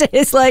references to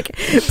his like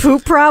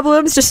poop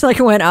problems just like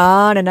went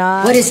on and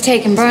on. What is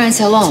taking Brian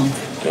so long?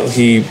 Well,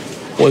 he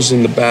was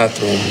in the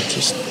bathroom.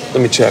 Just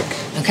let me check.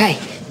 Okay.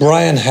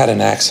 Brian had an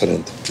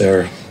accident.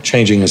 They're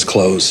changing his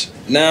clothes.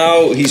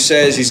 Now he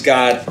says he's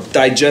got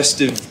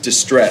digestive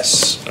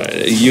distress.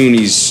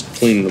 Uni's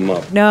cleaning them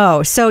up.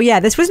 No. So, yeah,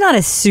 this was not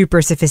a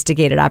super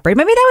sophisticated operation.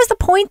 Maybe that was the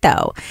point,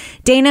 though.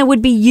 Dana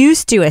would be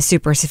used to a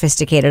super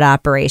sophisticated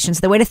operation.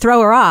 So the way to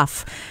throw her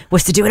off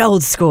was to do it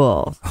old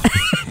school.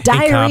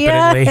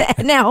 Diarrhea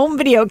and now home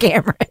video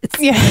cameras.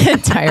 Yeah,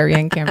 diarrhea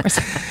and cameras.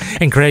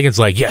 And Cragen's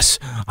like, yes,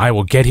 I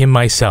will get him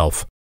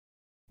myself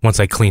once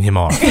I clean him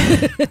off.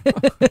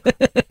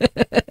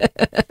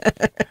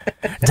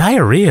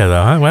 Diarrhea,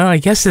 though, huh? Well, I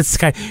guess it's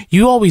kind of,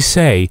 you always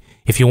say,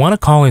 if you want to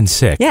call in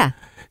sick,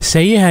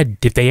 say you had,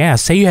 if they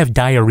ask, say you have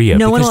diarrhea.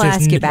 No one will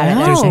ask you about it.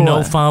 There's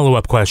no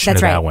follow-up question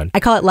to that one.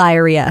 I call it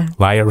liarrhea.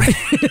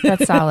 Liarrhea.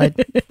 That's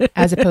solid,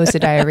 as opposed to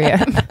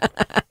diarrhea.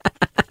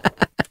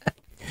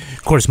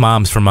 Of course,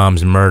 Moms for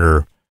Moms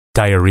Murder,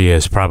 diarrhea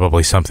is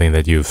probably something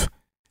that you've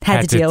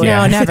had to deal with.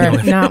 No,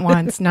 never. Not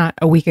once. Not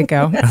a week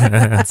ago.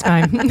 That's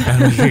fine.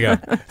 A week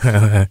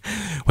ago.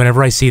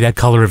 Whenever I see that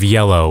color of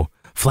yellow,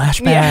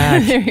 flashback. Yeah,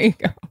 there you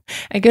go.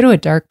 I go to a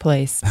dark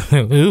place.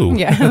 Ooh.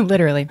 Yeah,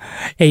 literally.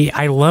 Hey,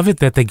 I love it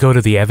that they go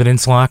to the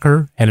evidence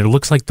locker and it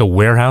looks like the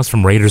warehouse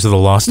from Raiders of the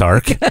Lost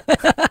Ark.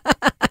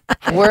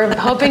 We're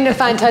hoping to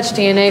find touch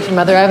DNA from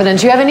other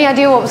evidence. You have any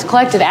idea what was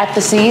collected at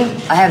the scene?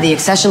 I have the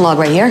accession log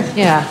right here.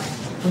 Yeah.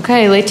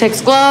 Okay,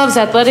 latex gloves,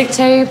 athletic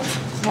tape.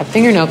 Got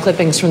fingernail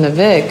clippings from the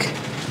Vic.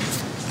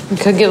 You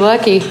could get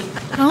lucky.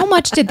 How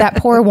much did that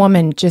poor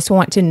woman just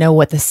want to know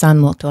what the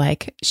sun looked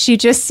like? She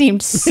just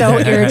seemed so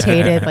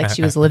irritated, like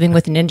she was living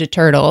with Ninja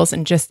Turtles,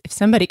 and just if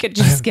somebody could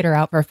just get her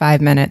out for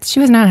 5 minutes.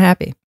 She was not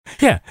happy.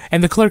 Yeah,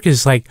 and the clerk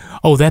is like,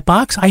 oh, that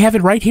box? I have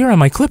it right here on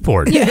my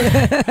clipboard.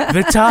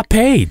 The top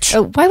page.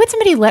 Why would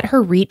somebody let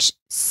her reach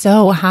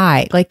so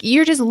high? Like,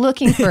 you're just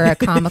looking for a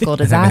comical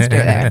disaster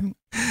there.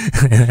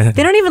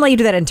 They don't even let you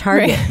do that in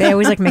Target. Right. They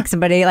always like make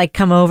somebody like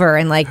come over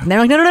and like they're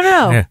like,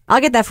 no. Yeah.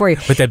 I'll get that for you.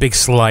 With that big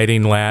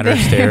sliding ladder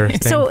stair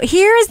thing. So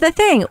here's the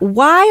thing.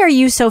 Why are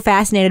you so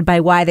fascinated by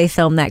why they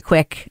filmed that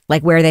quick,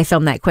 like where they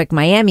filmed that quick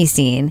Miami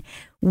scene?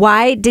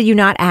 Why did you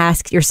not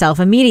ask yourself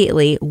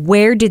immediately,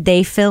 where did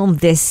they film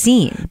this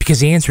scene? Because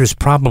the answer is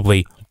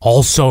probably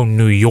also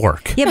New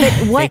York. Yeah,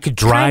 but what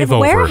kind of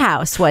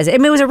warehouse was it? I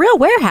mean, it was a real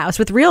warehouse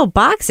with real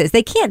boxes.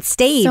 They can't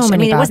stage. So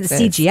many boxes. It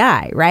wasn't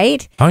CGI,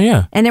 right? Oh,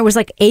 yeah. And there was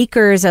like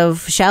acres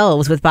of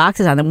shelves with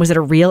boxes on them. Was it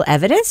a real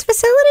evidence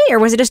facility or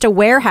was it just a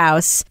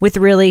warehouse with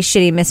really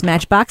shitty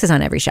mismatched boxes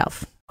on every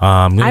shelf?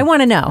 I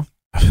want to know.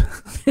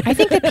 I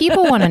think that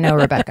people want to know,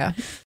 Rebecca.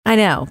 I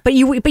know, but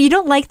you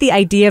don't like the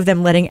idea of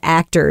them letting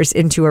actors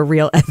into a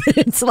real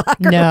evidence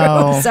locker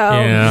room. So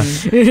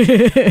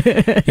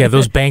Yeah,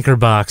 those banker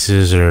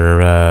boxes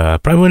are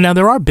probably now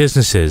there are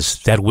businesses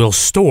that will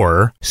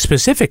store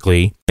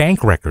specifically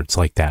bank records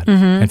like that.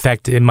 Mhm. In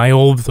fact, in my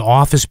old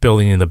office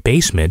building in the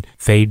basement,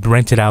 they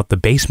rented out the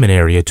basement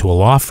area to a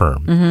law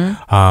firm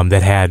Mhm.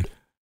 that had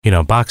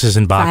boxes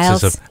and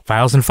boxes of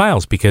files and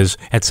files, because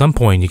at some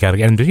point you got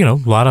to, and a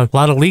lot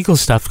of legal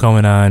stuff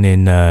going on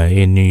in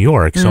New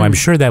York. So I'm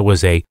sure that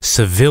was a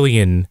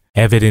civilian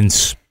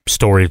evidence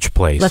storage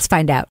place. let's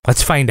find out.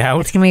 Let's find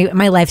out. It's gonna be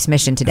my life's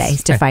mission today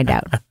is to find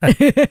out.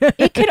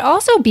 It could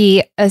also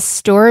be a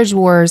Storage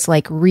Wars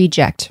like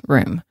reject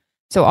room.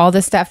 So all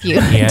the stuff you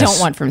Yes. don't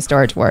want from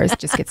Storage Wars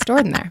just gets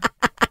stored in there.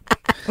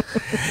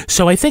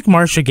 So I think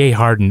Marcia Gay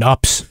Harden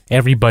ups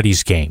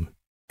everybody's game,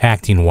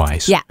 acting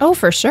wise. Yeah. Oh,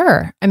 for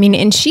sure. I mean,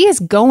 and she is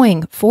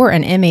going for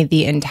an Emmy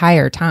the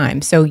entire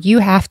time. So you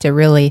have to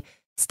really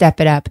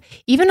step it up.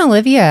 Even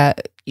Olivia,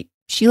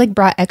 she like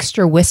brought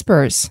extra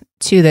whispers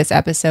to this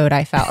episode,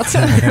 I felt.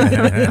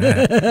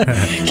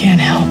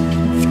 Can't help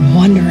from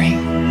wondering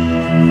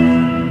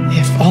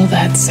if all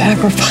that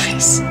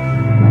sacrifice,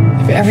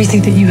 if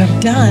everything that you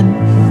have done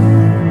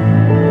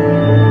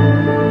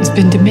has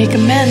been to make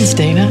amends,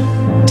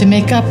 Dana, to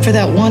make up for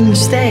that one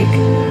mistake.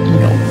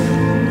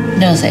 No.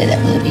 Don't say that,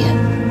 Olivia.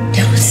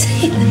 Don't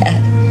say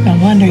that. No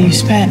wonder you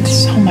spent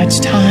so much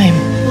time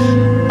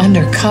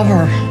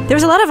undercover. There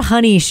was a lot of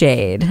honey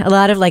shade, a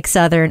lot of like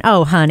Southern,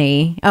 oh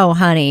honey.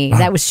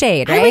 That was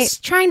shade, right? I was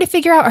trying to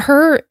figure out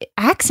her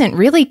accent,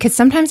 really, because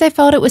sometimes I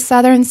felt it was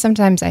Southern.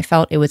 Sometimes I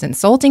felt it was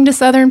insulting to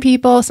Southern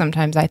people.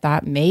 Sometimes I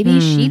thought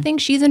maybe she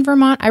thinks she's in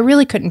Vermont. I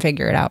really couldn't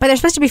figure it out. But they're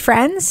supposed to be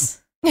friends?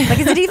 Like,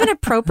 is it even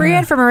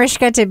appropriate for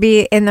Mariska to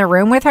be in the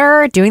room with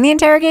her doing the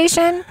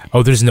interrogation?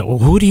 Oh, there's no.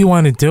 Who do you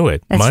want to do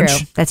it? That's Munch?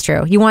 true. That's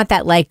true. You want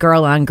that like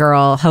girl on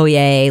girl,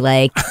 hoye,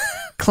 like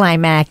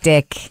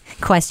climactic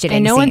questioning.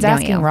 And no scene, one's don't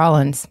asking you?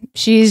 Rollins.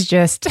 She's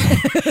just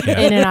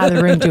in and out of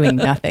the room doing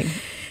nothing.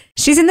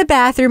 She's in the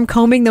bathroom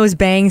combing those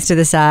bangs to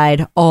the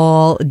side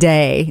all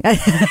day.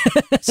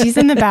 She's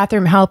in the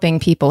bathroom helping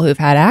people who've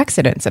had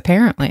accidents,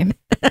 apparently.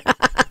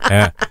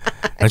 Yeah.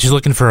 I'm just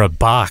looking for a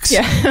box.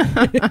 Yeah.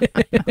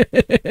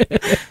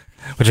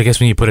 Which I guess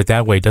when you put it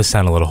that way, does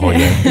sound a little holy.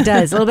 It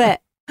does, a little bit.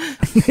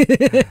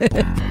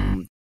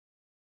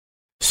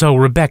 So,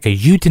 Rebecca,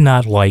 you did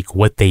not like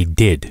what they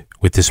did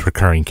with this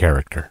recurring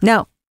character.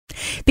 No,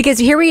 because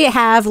here we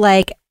have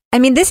like, I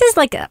mean, this is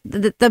like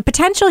the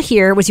potential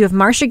here was you have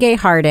Marcia Gay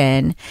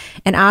Harden,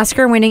 an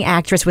Oscar-winning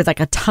actress with like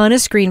a ton of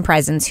screen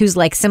presence, who's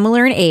like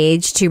similar in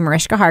age to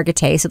Mariska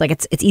Hargitay, so like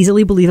it's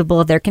easily believable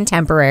if they're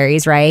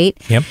contemporaries, right?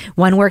 Yep.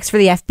 One works for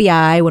the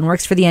FBI, one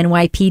works for the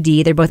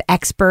NYPD. They're both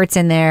experts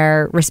in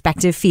their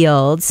respective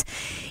fields.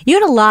 You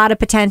had a lot of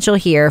potential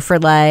here for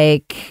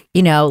like,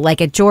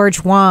 like a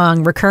George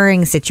Wong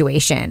recurring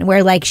situation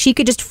where like she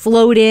could just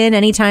float in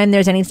anytime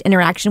there's any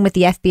interaction with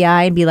the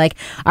FBI and be like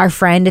our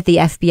friend at the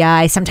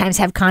FBI, sometimes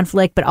have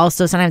conflict, but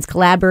also sometimes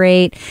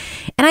collaborate.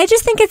 And I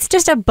just think it's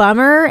just a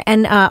bummer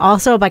and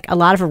also like a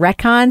lot of a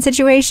retcon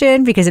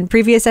situation because in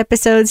previous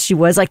episodes, she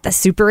was like the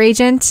super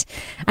agent.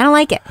 I don't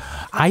like it.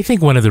 I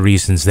think one of the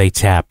reasons they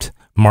tapped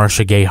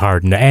Marcia Gay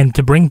Harden and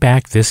to bring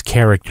back this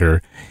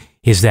character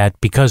is that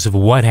because of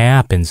what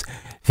happens,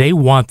 they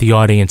want the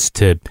audience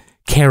to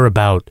care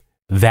about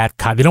that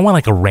cop. They don't want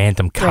like a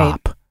random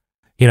cop.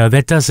 Right.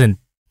 That doesn't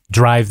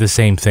drive the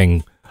same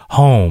thing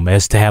home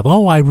as to have,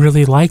 I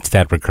really liked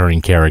that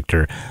recurring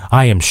character.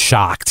 I am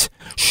shocked.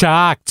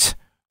 Shocked.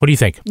 What do you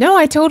think? No,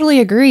 I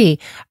totally agree.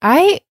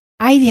 I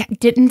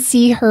didn't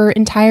see her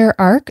entire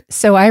arc,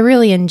 so I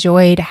really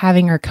enjoyed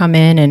having her come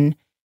in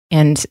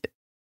and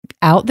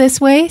out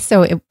this way.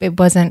 So it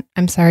wasn't,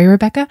 I'm sorry,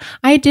 Rebecca.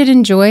 I did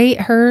enjoy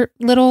her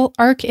little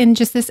arc in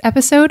just this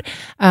episode.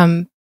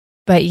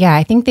 But yeah,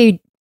 I think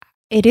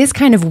it is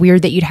kind of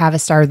weird that you'd have a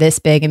star this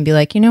big and be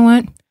like, you know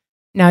what?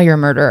 Now you're a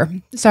murderer.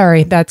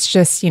 Sorry. That's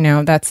just,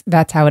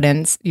 that's how it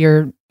ends.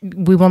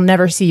 We will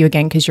never see you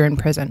again because you're in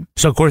prison.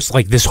 So, of course,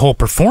 like this whole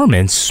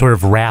performance sort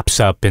of wraps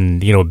up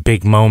in, a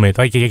big moment.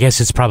 Like, I guess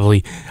it's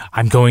probably,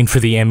 I'm going for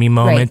the Emmy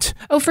moment.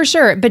 Right. Oh, for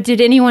sure. But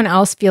did anyone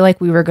else feel like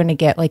we were going to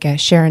get like a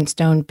Sharon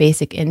Stone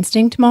Basic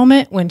Instinct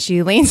moment when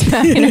she leans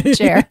back in her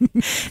chair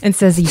and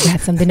says, you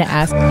got something to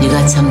ask? You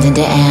got something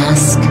to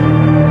ask?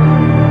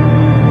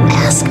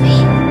 Ask me.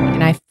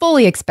 And I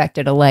fully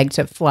expected a leg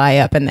to fly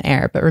up in the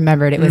air, but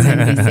remembered it was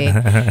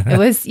NBC. It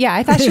was,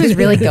 I thought she was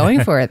really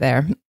going for it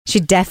there. She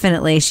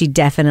definitely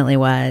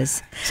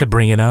was. So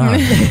bring it on. Where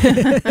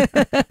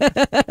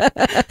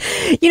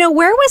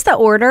was the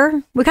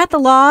order? We got the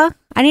law.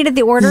 I needed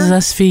the order.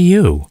 This is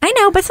SVU. I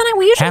know, but sometimes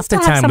we usually half the still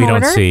have time some we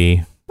order. Don't see.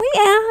 Yeah,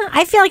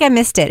 I feel like I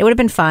missed it. It would have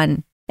been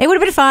fun.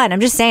 I'm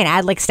just saying,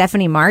 add like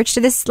Stephanie March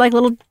to this like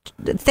little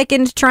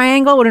thickened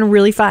triangle. Would have been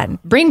really fun.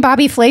 Bring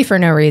Bobby Flay for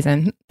no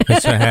reason.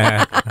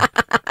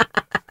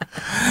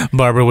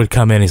 Barbara would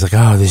come in. He's like,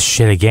 oh, this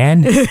shit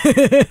again?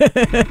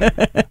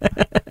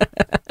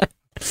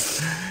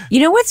 You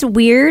know what's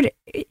weird?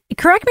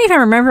 correct me if I'm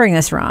remembering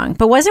this wrong,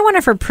 but wasn't one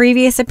of her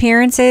previous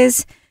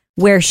appearances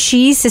where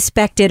she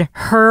suspected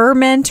her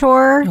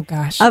mentor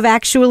of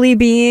actually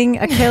being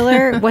a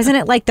killer? Wasn't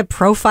it like the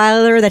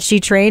profiler that she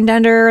trained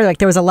under? Like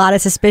there was a lot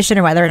of suspicion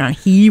of whether or not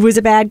he was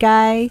a bad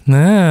guy?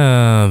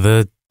 No,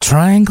 the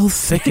triangle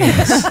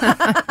thickens.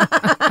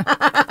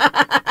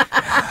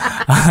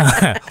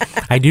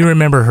 I do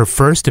remember her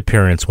first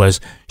appearance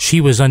was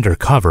she was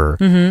undercover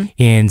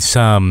in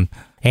some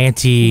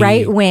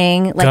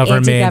right-wing, like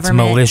government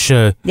anti-government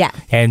militia. Yeah.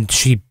 And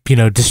she,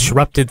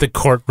 disrupted the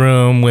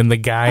courtroom when the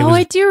guy was...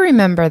 I do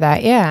remember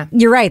that, yeah.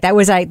 You're right. That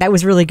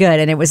was really good.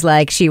 And it was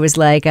like, she was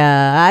like,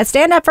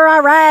 stand up for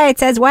our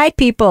rights as white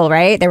people,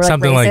 right? They were like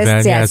something like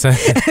that, yes.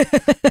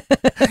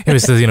 It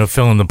was,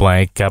 fill in the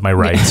blank, got my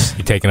rights,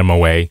 you're taking them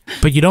away.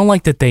 But you don't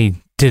like that they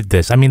did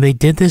this. I mean, they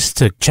did this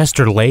to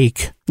Chester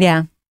Lake.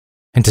 Yeah.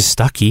 And to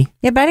Stuckey.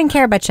 Yeah, but I didn't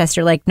care about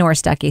Chester Lake nor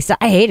Stuckey. So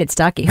I hated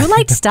Stuckey. Who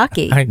liked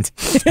Stuckey?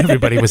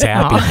 Everybody was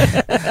happy.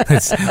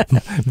 It's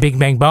Big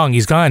Bang Bong,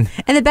 he's gone.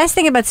 And the best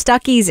thing about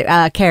Stuckey's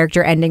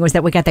character ending was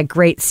that we got that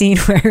great scene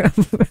where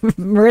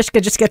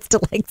Mariska just gets to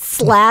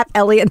slap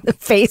Ellie in the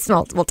face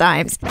multiple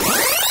times.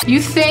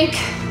 You think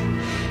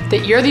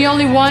that you're the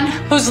only one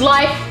whose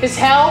life is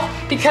hell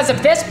because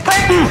of this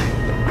prick?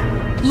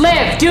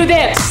 Live, do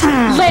this.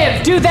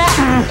 Live, do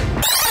that.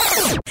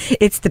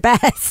 It's the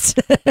best.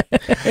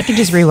 You can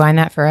just rewind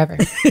that forever.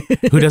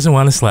 Who doesn't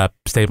want to slap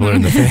Stabler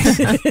in the face?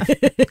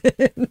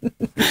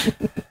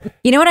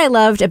 You know what I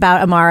loved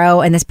about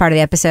Amaro in this part of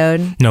the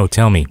episode? No,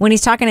 tell me. When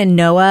he's talking to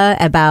Noah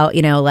about,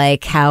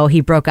 how he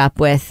broke up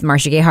with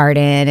Marcia Gay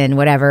Harden and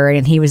whatever,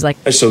 and he was like...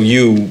 So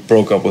you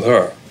broke up with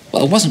her?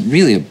 Well, it wasn't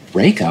really a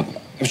breakup.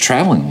 I was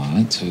traveling a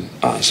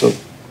lot. So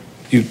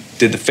you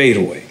did the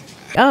fadeaway.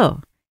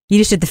 Oh. You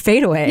just did the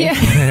fadeaway. Yeah.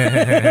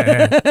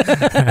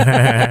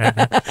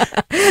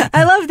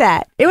 I love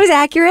that. It was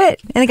accurate.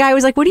 And the guy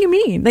was like, what do you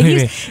mean? Like, he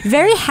was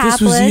very hapless.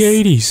 This was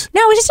the 80s.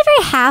 No, it was just a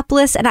very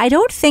hapless and I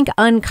don't think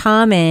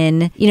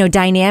uncommon,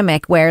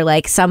 dynamic where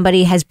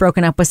somebody has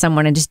broken up with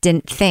someone and just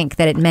didn't think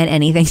that it meant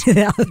anything to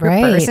the other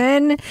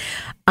person.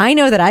 I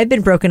know that I've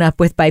been broken up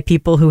with by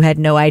people who had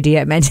no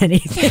idea it meant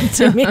anything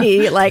to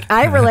me.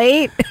 I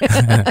relate.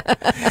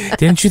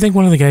 Didn't you think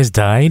one of the guys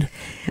died?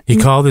 He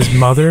called his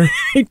mother?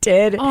 I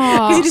did.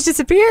 Because he just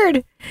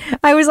disappeared.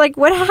 I was like,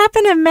 what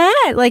happened to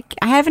Matt?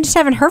 I haven't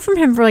heard from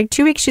him for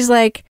 2 weeks. She's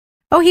like,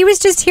 oh, he was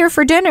just here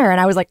for dinner. And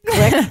I was like,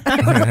 click.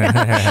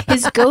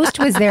 His ghost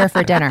was there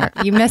for dinner.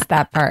 You missed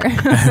that part.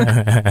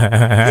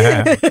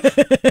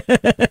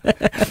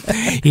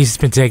 He's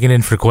been taken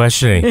in for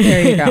questioning.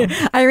 There you go.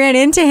 I ran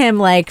into him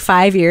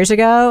 5 years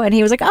ago and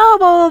he was like, oh,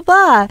 blah,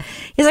 blah, blah.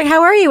 He's like,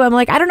 how are you? I'm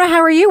like, I don't know. How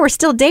are you? We're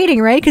still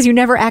dating, right? Because you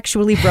never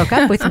actually broke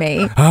up with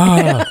me.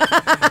 Oh,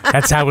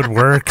 that's how it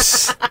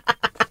works.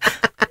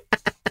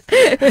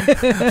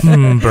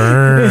 Burn.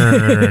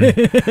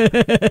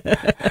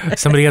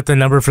 Somebody got the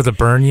number for the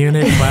burn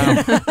unit? Wow.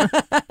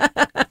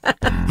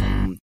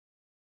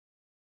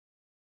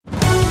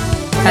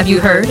 Have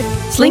you heard?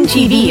 Sling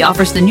TV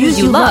offers the news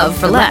you love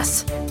for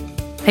less.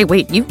 Hey,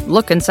 wait, you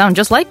look and sound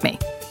just like me.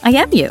 I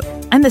am you.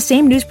 I'm the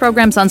same news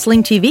programs on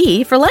Sling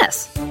TV for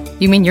less.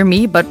 You mean you're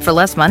me, but for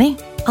less money?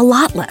 A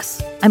lot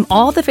less. I'm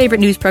all the favorite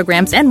news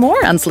programs and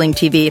more on Sling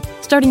TV,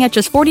 starting at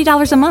just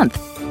 $40 a month.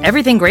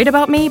 Everything great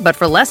about me, but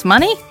for less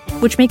money?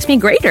 Which makes me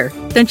greater,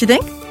 don't you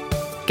think?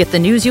 Get the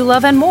news you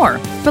love and more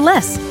for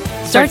less.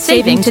 Start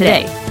saving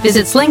today.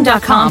 Visit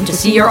sling.com to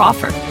see your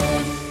offer.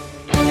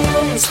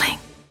 Sling.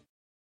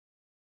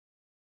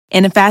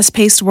 In a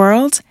fast-paced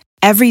world,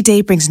 every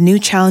day brings new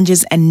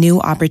challenges and new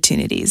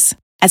opportunities.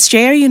 At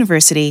Strayer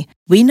University,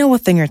 we know a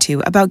thing or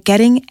two about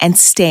getting and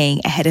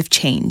staying ahead of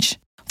change.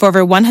 For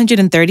over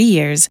 130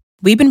 years,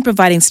 we've been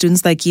providing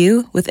students like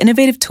you with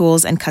innovative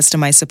tools and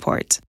customized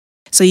support,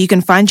 so you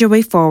can find your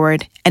way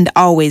forward and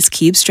always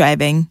keep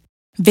striving.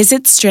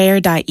 Visit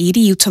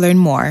strayer.edu to learn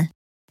more.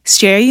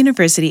 Strayer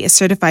University is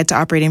certified to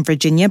operate in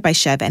Virginia by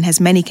Chev and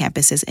has many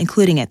campuses,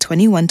 including at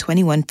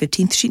 2121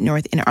 15th Street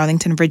North in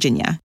Arlington,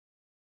 Virginia.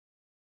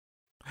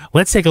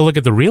 Let's take a look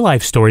at the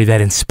real-life story that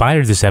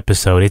inspired this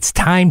episode. It's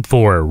time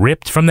for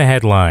Ripped from the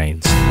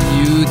Headlines.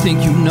 You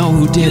think you know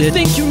who did it. You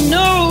think you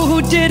know who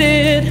did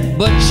it.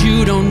 But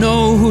you don't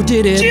know who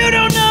did it. You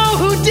don't know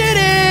who did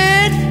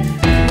it.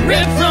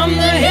 Ripped from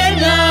the Headlines.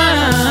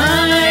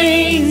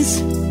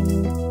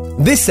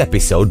 This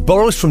episode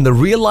borrows from the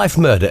real-life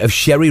murder of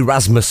Sherry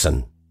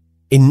Rasmussen.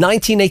 In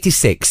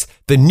 1986,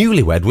 the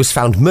newlywed was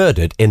found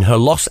murdered in her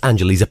Los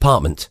Angeles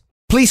apartment.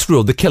 Police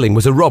ruled the killing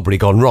was a robbery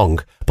gone wrong,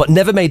 but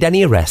never made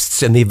any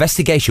arrests and the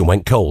investigation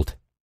went cold.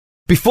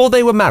 Before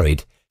they were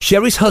married,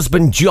 Sherry's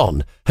husband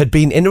John had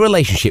been in a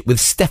relationship with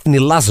Stephanie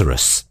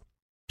Lazarus.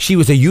 She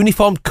was a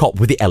uniformed cop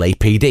with the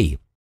LAPD.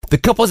 The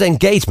couple's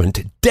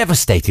engagement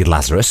devastated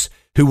Lazarus,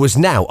 who was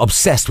now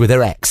obsessed with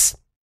her ex.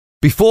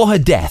 Before her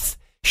death,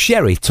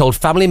 Sherry told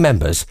family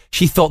members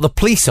she thought the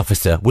police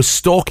officer was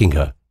stalking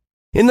her.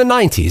 In the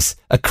 90s,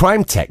 a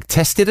crime tech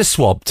tested a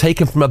swab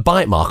taken from a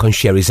bite mark on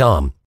Sherry's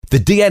arm. The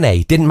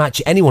DNA didn't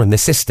match anyone in the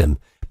system,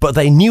 but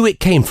they knew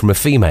it came from a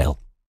female.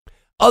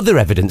 Other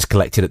evidence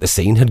collected at the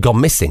scene had gone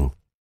missing.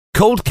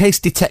 Cold case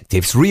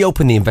detectives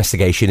reopened the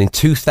investigation in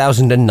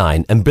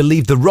 2009 and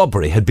believed the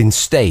robbery had been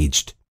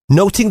staged.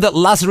 Noting that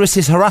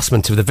Lazarus's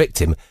harassment of the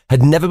victim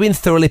had never been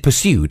thoroughly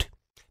pursued,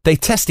 they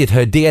tested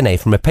her DNA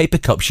from a paper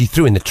cup she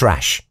threw in the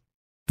trash.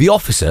 The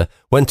officer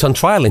went on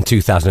trial in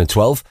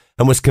 2012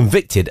 and was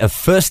convicted of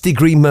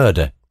first-degree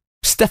murder.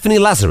 Stephanie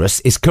Lazarus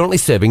is currently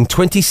serving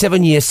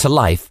 27 years to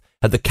life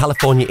at the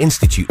California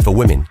Institute for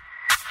Women.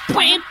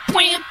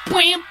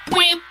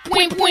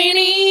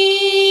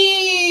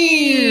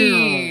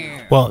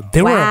 Well,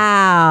 there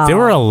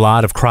were a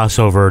lot of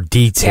crossover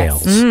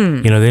details. Yes.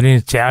 You know, they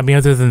didn't. I mean,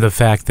 other than the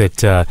fact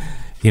that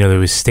it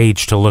was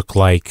staged to look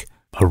like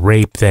a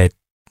rape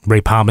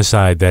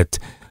homicide that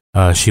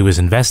she was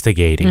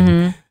investigating.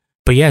 Mm-hmm.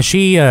 But yeah,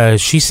 she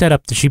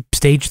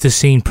staged the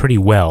scene pretty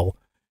well.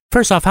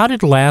 First off, how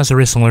did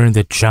Lazarus learn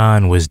that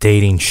John was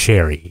dating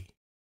Sherry?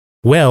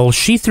 Well,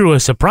 she threw a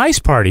surprise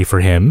party for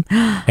him,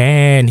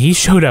 and he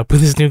showed up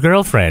with his new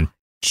girlfriend.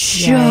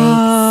 Shut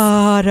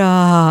up.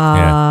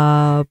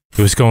 Yeah.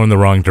 It was going the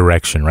wrong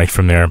direction right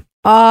from there.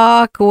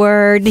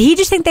 Awkward. Did he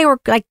just think they were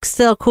like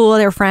still cool?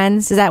 They were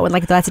friends? Is that what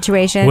like that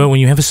situation? Well,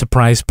 when you have a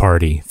surprise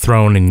party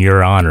thrown in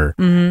your honor,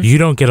 you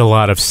don't get a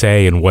lot of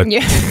say in what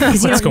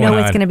because you what's don't going know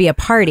on. it's going to be a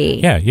party.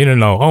 Yeah, you don't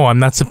know. Oh, I'm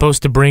not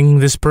supposed to bring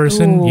this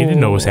person. Ooh. You didn't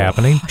know what was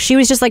happening. She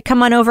was just like,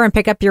 come on over and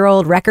pick up your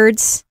old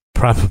records.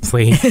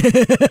 Probably.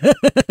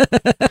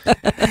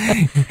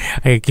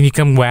 Hey, can you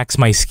come wax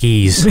my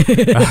skis?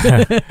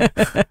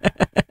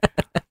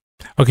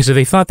 Okay, so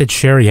they thought that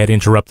Sherry had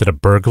interrupted a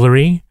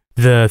burglary.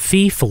 The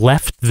thief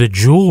left the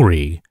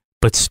jewelry,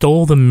 but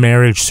stole the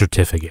marriage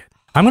certificate.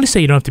 I'm going to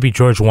say you don't have to be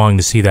George Wong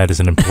to see that as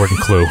an important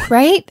clue.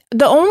 Right?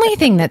 The only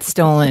thing that's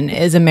stolen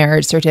is a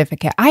marriage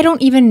certificate. I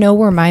don't even know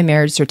where my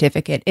marriage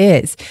certificate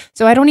is.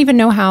 So I don't even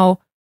know how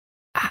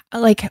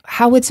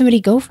would somebody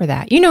go for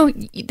that? You know,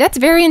 that's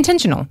very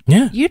intentional.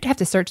 Yeah. You'd have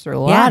to search through a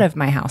lot of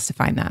my house to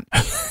find that.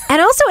 And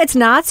also, it's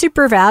not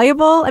super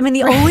valuable. I mean,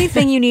 the only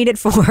thing you need it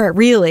for,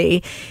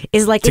 really,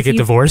 is like to get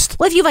divorced.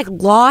 Well, if you like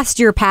lost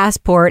your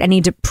passport and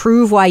need to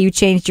prove why you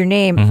changed your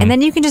name, and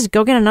then you can just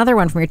go get another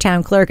one from your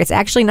town clerk. It's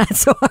actually not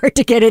so hard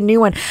to get a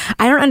new one.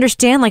 I don't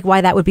understand like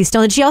why that would be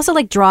stolen. Did she also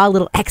like draw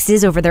little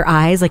X's over their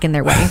eyes, like in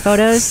their wedding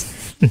photos?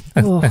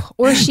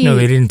 Or she No,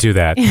 they didn't do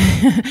that.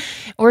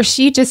 Or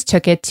she just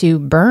took it to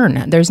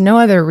burn. There's no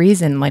other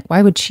reason. Like,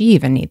 why would she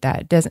even need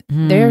that?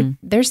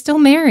 They're still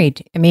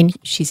married. I mean,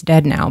 she's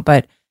dead now,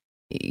 but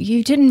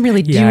you didn't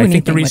really do anything. Yeah, I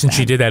think the reason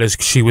she did that is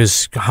she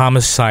was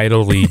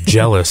homicidally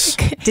jealous.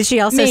 Did she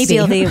also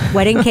steal the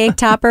wedding cake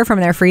topper from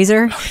their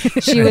freezer?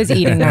 She was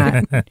eating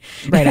that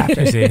right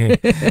after.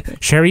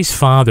 Sherry's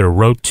father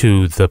wrote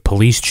to the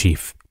police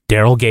chief,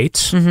 Daryl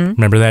Gates,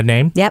 remember that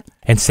name? Yep.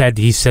 And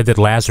he said that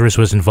Lazarus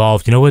was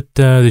involved. You know what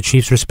the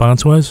chief's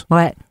response was?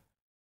 What?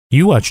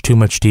 You watch too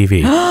much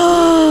TV.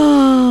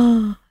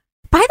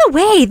 By the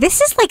way, this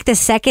is like the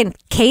second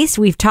case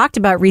we've talked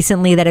about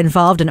recently that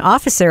involved an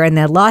officer in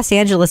the Los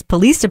Angeles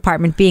Police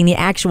Department being the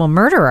actual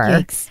murderer.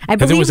 Yikes. I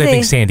There was, I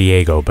think, San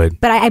Diego, but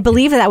I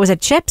believe that was a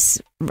CHIPS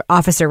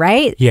officer,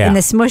 right? Yeah. In the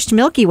Smushed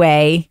Milky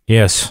Way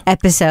yes.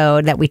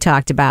 episode that we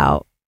talked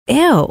about.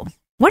 Ew.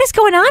 What is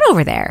going on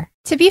over there?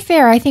 To be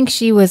fair, I think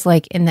she was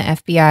like in the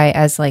FBI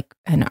as like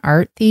an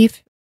art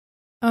thief.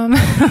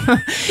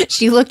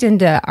 She looked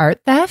into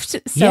art theft.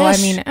 So, Yes.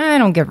 I mean, I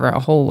don't give her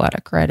a whole lot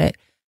of credit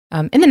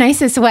in the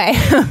nicest way.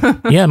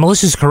 Yeah,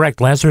 Melissa's correct.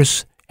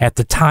 Lazarus, at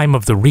the time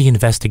of the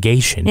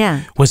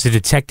reinvestigation, was a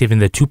detective in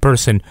the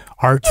two-person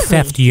art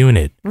theft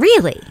unit.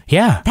 Really?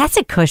 Yeah. That's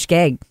a cush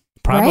gig.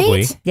 Probably.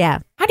 Right? Yeah.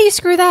 How do you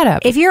screw that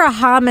up? If you're a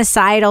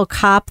homicidal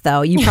cop,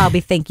 though, you probably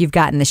think you've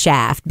gotten the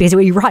shaft because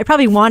what you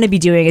probably want to be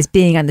doing is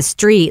being on the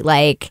street,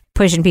 like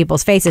pushing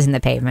people's faces in the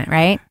pavement,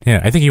 right?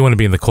 Yeah, I think you want to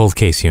be in the cold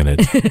case unit.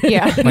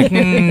 Yeah. Like,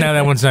 no,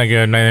 that one's not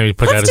good. No, you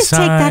put Let's that just aside.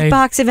 take that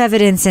box of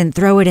evidence and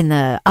throw it in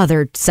the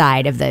other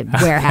side of the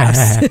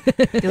warehouse.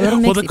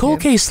 Well, the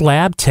cold case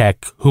lab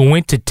tech who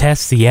went to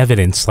test the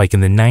evidence, like in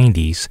the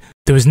 90s,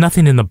 there was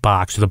nothing in the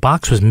box. The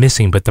box was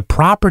missing, but the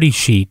property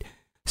sheet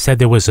said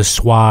there was a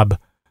swab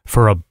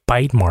for a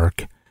bite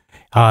mark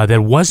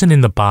that wasn't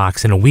in the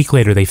box, and a week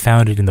later they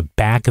found it in the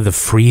back of the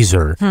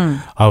freezer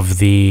of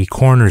the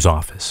coroner's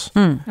office.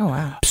 Oh,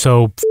 wow.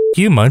 So,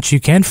 you Munch, you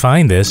can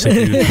find this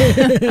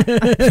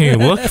if you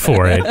look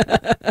for it.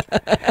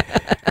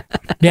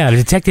 Yeah, the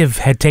detective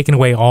had taken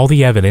away all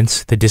the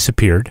evidence that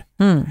disappeared,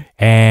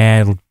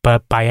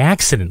 but by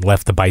accident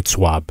left the bite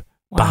swab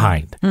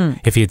behind.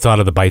 If he had thought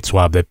of the bite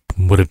swab that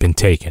would have been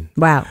taken.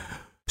 Wow.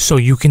 So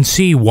you can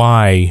see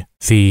why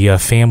the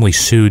family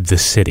sued the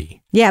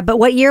city. Yeah, but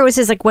what year was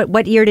this? Like,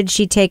 what year did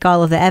she take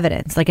all of the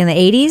evidence? Like in the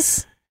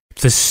 80s?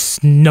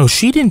 No,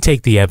 she didn't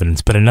take the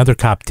evidence, but another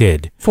cop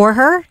did. For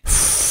her?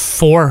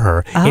 For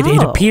her. Oh.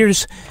 It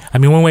appears, I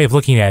mean, one way of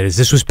looking at it is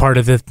this was part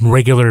of the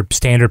regular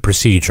standard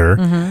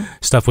procedure.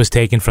 Stuff was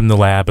taken from the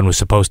lab and was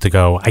supposed to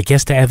go, I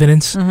guess, to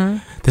evidence.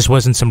 This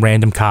wasn't some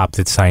random cop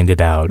that signed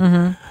it out,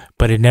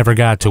 but it never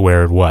got to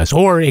where it was.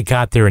 Or it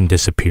got there and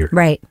disappeared.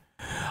 Right.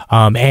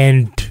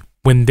 And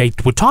when they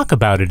would talk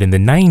about it in the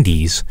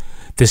 90s,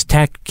 this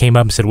tech came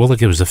up and said, well,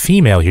 look, it was a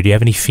female here. Do you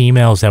have any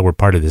females that were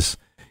part of this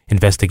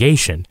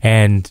investigation?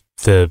 And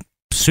the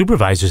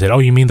supervisor said, oh,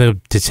 you mean the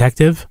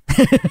detective?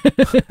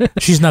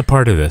 She's not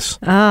part of this.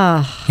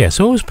 Oh. Yeah,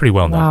 so it was pretty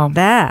well known.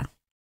 Wow.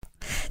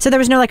 So there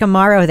was no like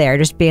Amaro there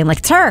just being like,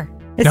 it's her.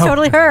 It's No.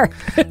 totally her.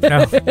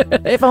 No.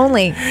 If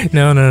only.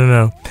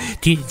 No.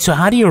 So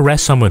how do you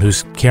arrest someone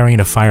who's carrying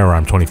a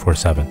firearm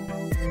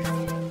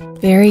 24/7?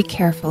 Very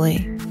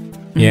carefully.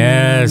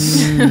 Yes.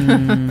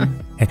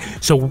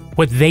 So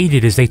what they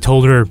did is they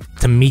told her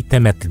to meet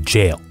them at the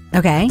jail.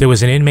 Okay. There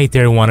was an inmate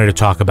there who wanted to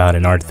talk about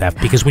an art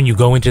theft because when you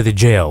go into the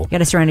jail, You got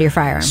to surrender your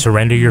firearm.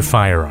 surrender your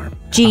firearm.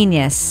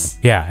 Genius.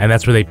 Yeah, and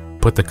that's where they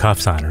put the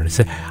cuffs on her. And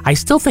said, I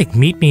still think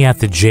meet me at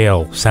the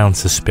jail sounds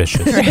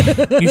suspicious.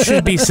 You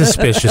should be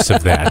suspicious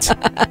of that.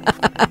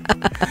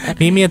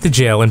 Meet me at the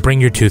jail and bring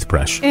your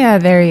toothbrush. Yeah,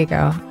 there you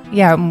go.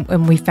 Yeah,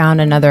 and we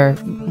found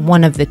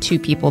one of the two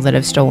people that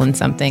have stolen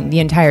something the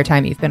entire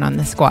time you've been on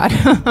the squad.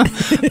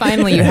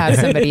 Finally, you have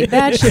somebody.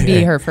 That should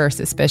be her first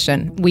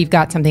suspicion. We've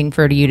got something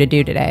for you to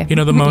do today. You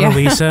know the Mona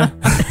Lisa?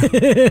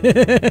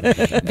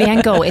 Van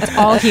Gogh, it's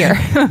all here.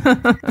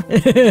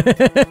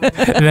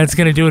 And that's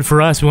going to do it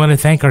for us. We want to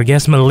thank our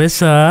guest,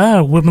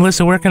 Melissa.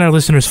 Melissa, where can our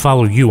listeners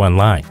follow you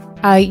online?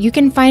 You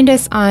can find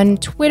us on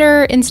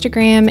Twitter,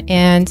 Instagram,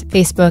 and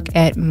Facebook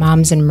at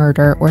Moms and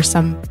Murder or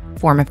some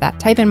form of that.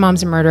 Type in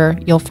Moms and Murder,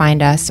 you'll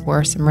find us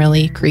or some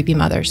really creepy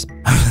mothers.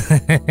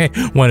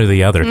 One or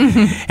the other.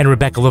 And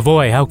Rebecca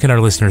Lavoie, how can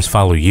our listeners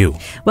follow you?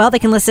 Well, they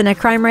can listen to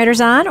Crime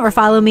Writers On or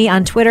follow me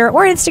on Twitter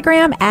or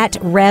Instagram at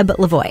Reb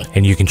Lavoie.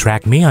 And you can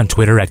track me on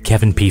Twitter at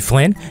Kevin P.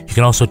 Flynn. You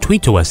can also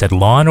tweet to us at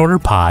Law and Order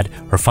Pod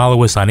or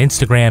follow us on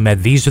Instagram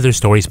at These Are Their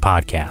Stories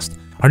Podcast.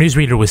 Our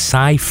newsreader was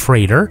Cy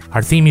Frater.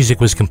 Our theme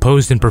music was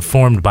composed and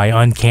performed by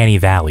Uncanny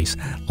Valleys.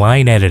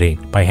 Line editing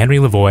by Henry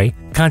Lavoie.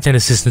 Content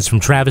assistance from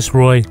Travis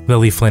Roy.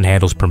 Lily Flynn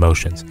handles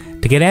promotions.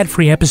 To get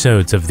ad-free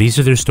episodes of These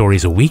Are Their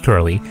Stories a week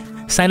early,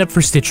 sign up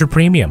for Stitcher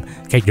Premium.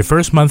 Get your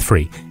first month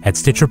free at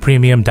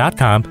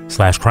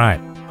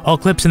stitcherpremium.com/crime. All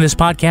clips in this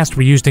podcast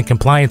were used in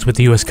compliance with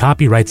the U.S.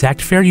 Copyrights Act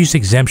fair use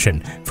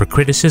exemption for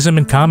criticism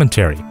and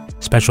commentary.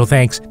 Special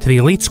thanks to the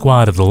elite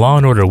squad of the Law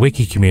and Order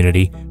Wiki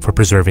community for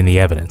preserving the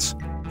evidence.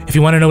 If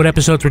you want to know what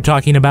episodes we're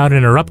talking about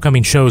in our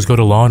upcoming shows, go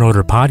to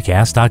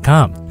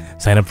lawandorderpodcast.com.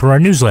 Sign up for our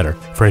newsletter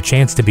for a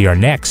chance to be our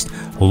next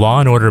Law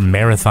and Order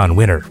Marathon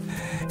winner.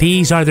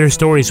 These Are Their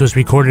Stories was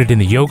recorded in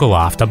the Yoga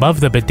Loft above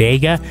the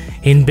Bodega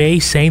in Bay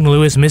St.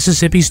 Louis,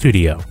 Mississippi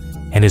studio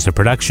and is a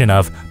production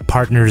of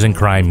Partners in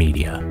Crime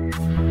Media.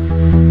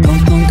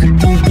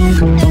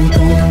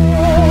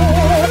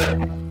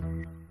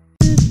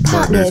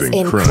 Partners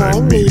in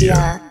Crime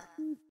Media.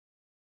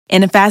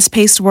 In a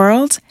fast-paced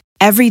world,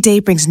 every day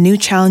brings new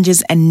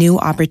challenges and new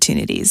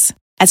opportunities.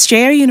 At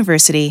Strayer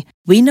University,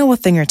 we know a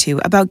thing or two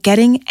about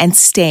getting and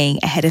staying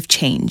ahead of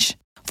change.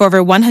 For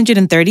over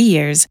 130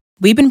 years,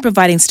 we've been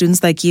providing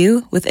students like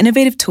you with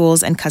innovative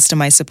tools and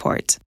customized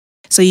support,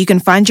 so you can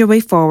find your way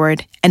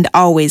forward and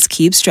always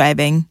keep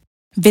striving.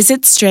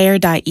 Visit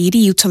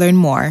strayer.edu to learn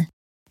more.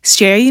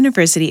 Strayer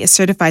University is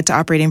certified to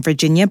operate in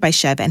Virginia by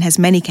Chev and has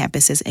many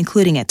campuses,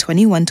 including at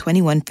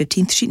 2121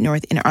 15th Street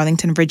North in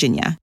Arlington,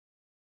 Virginia.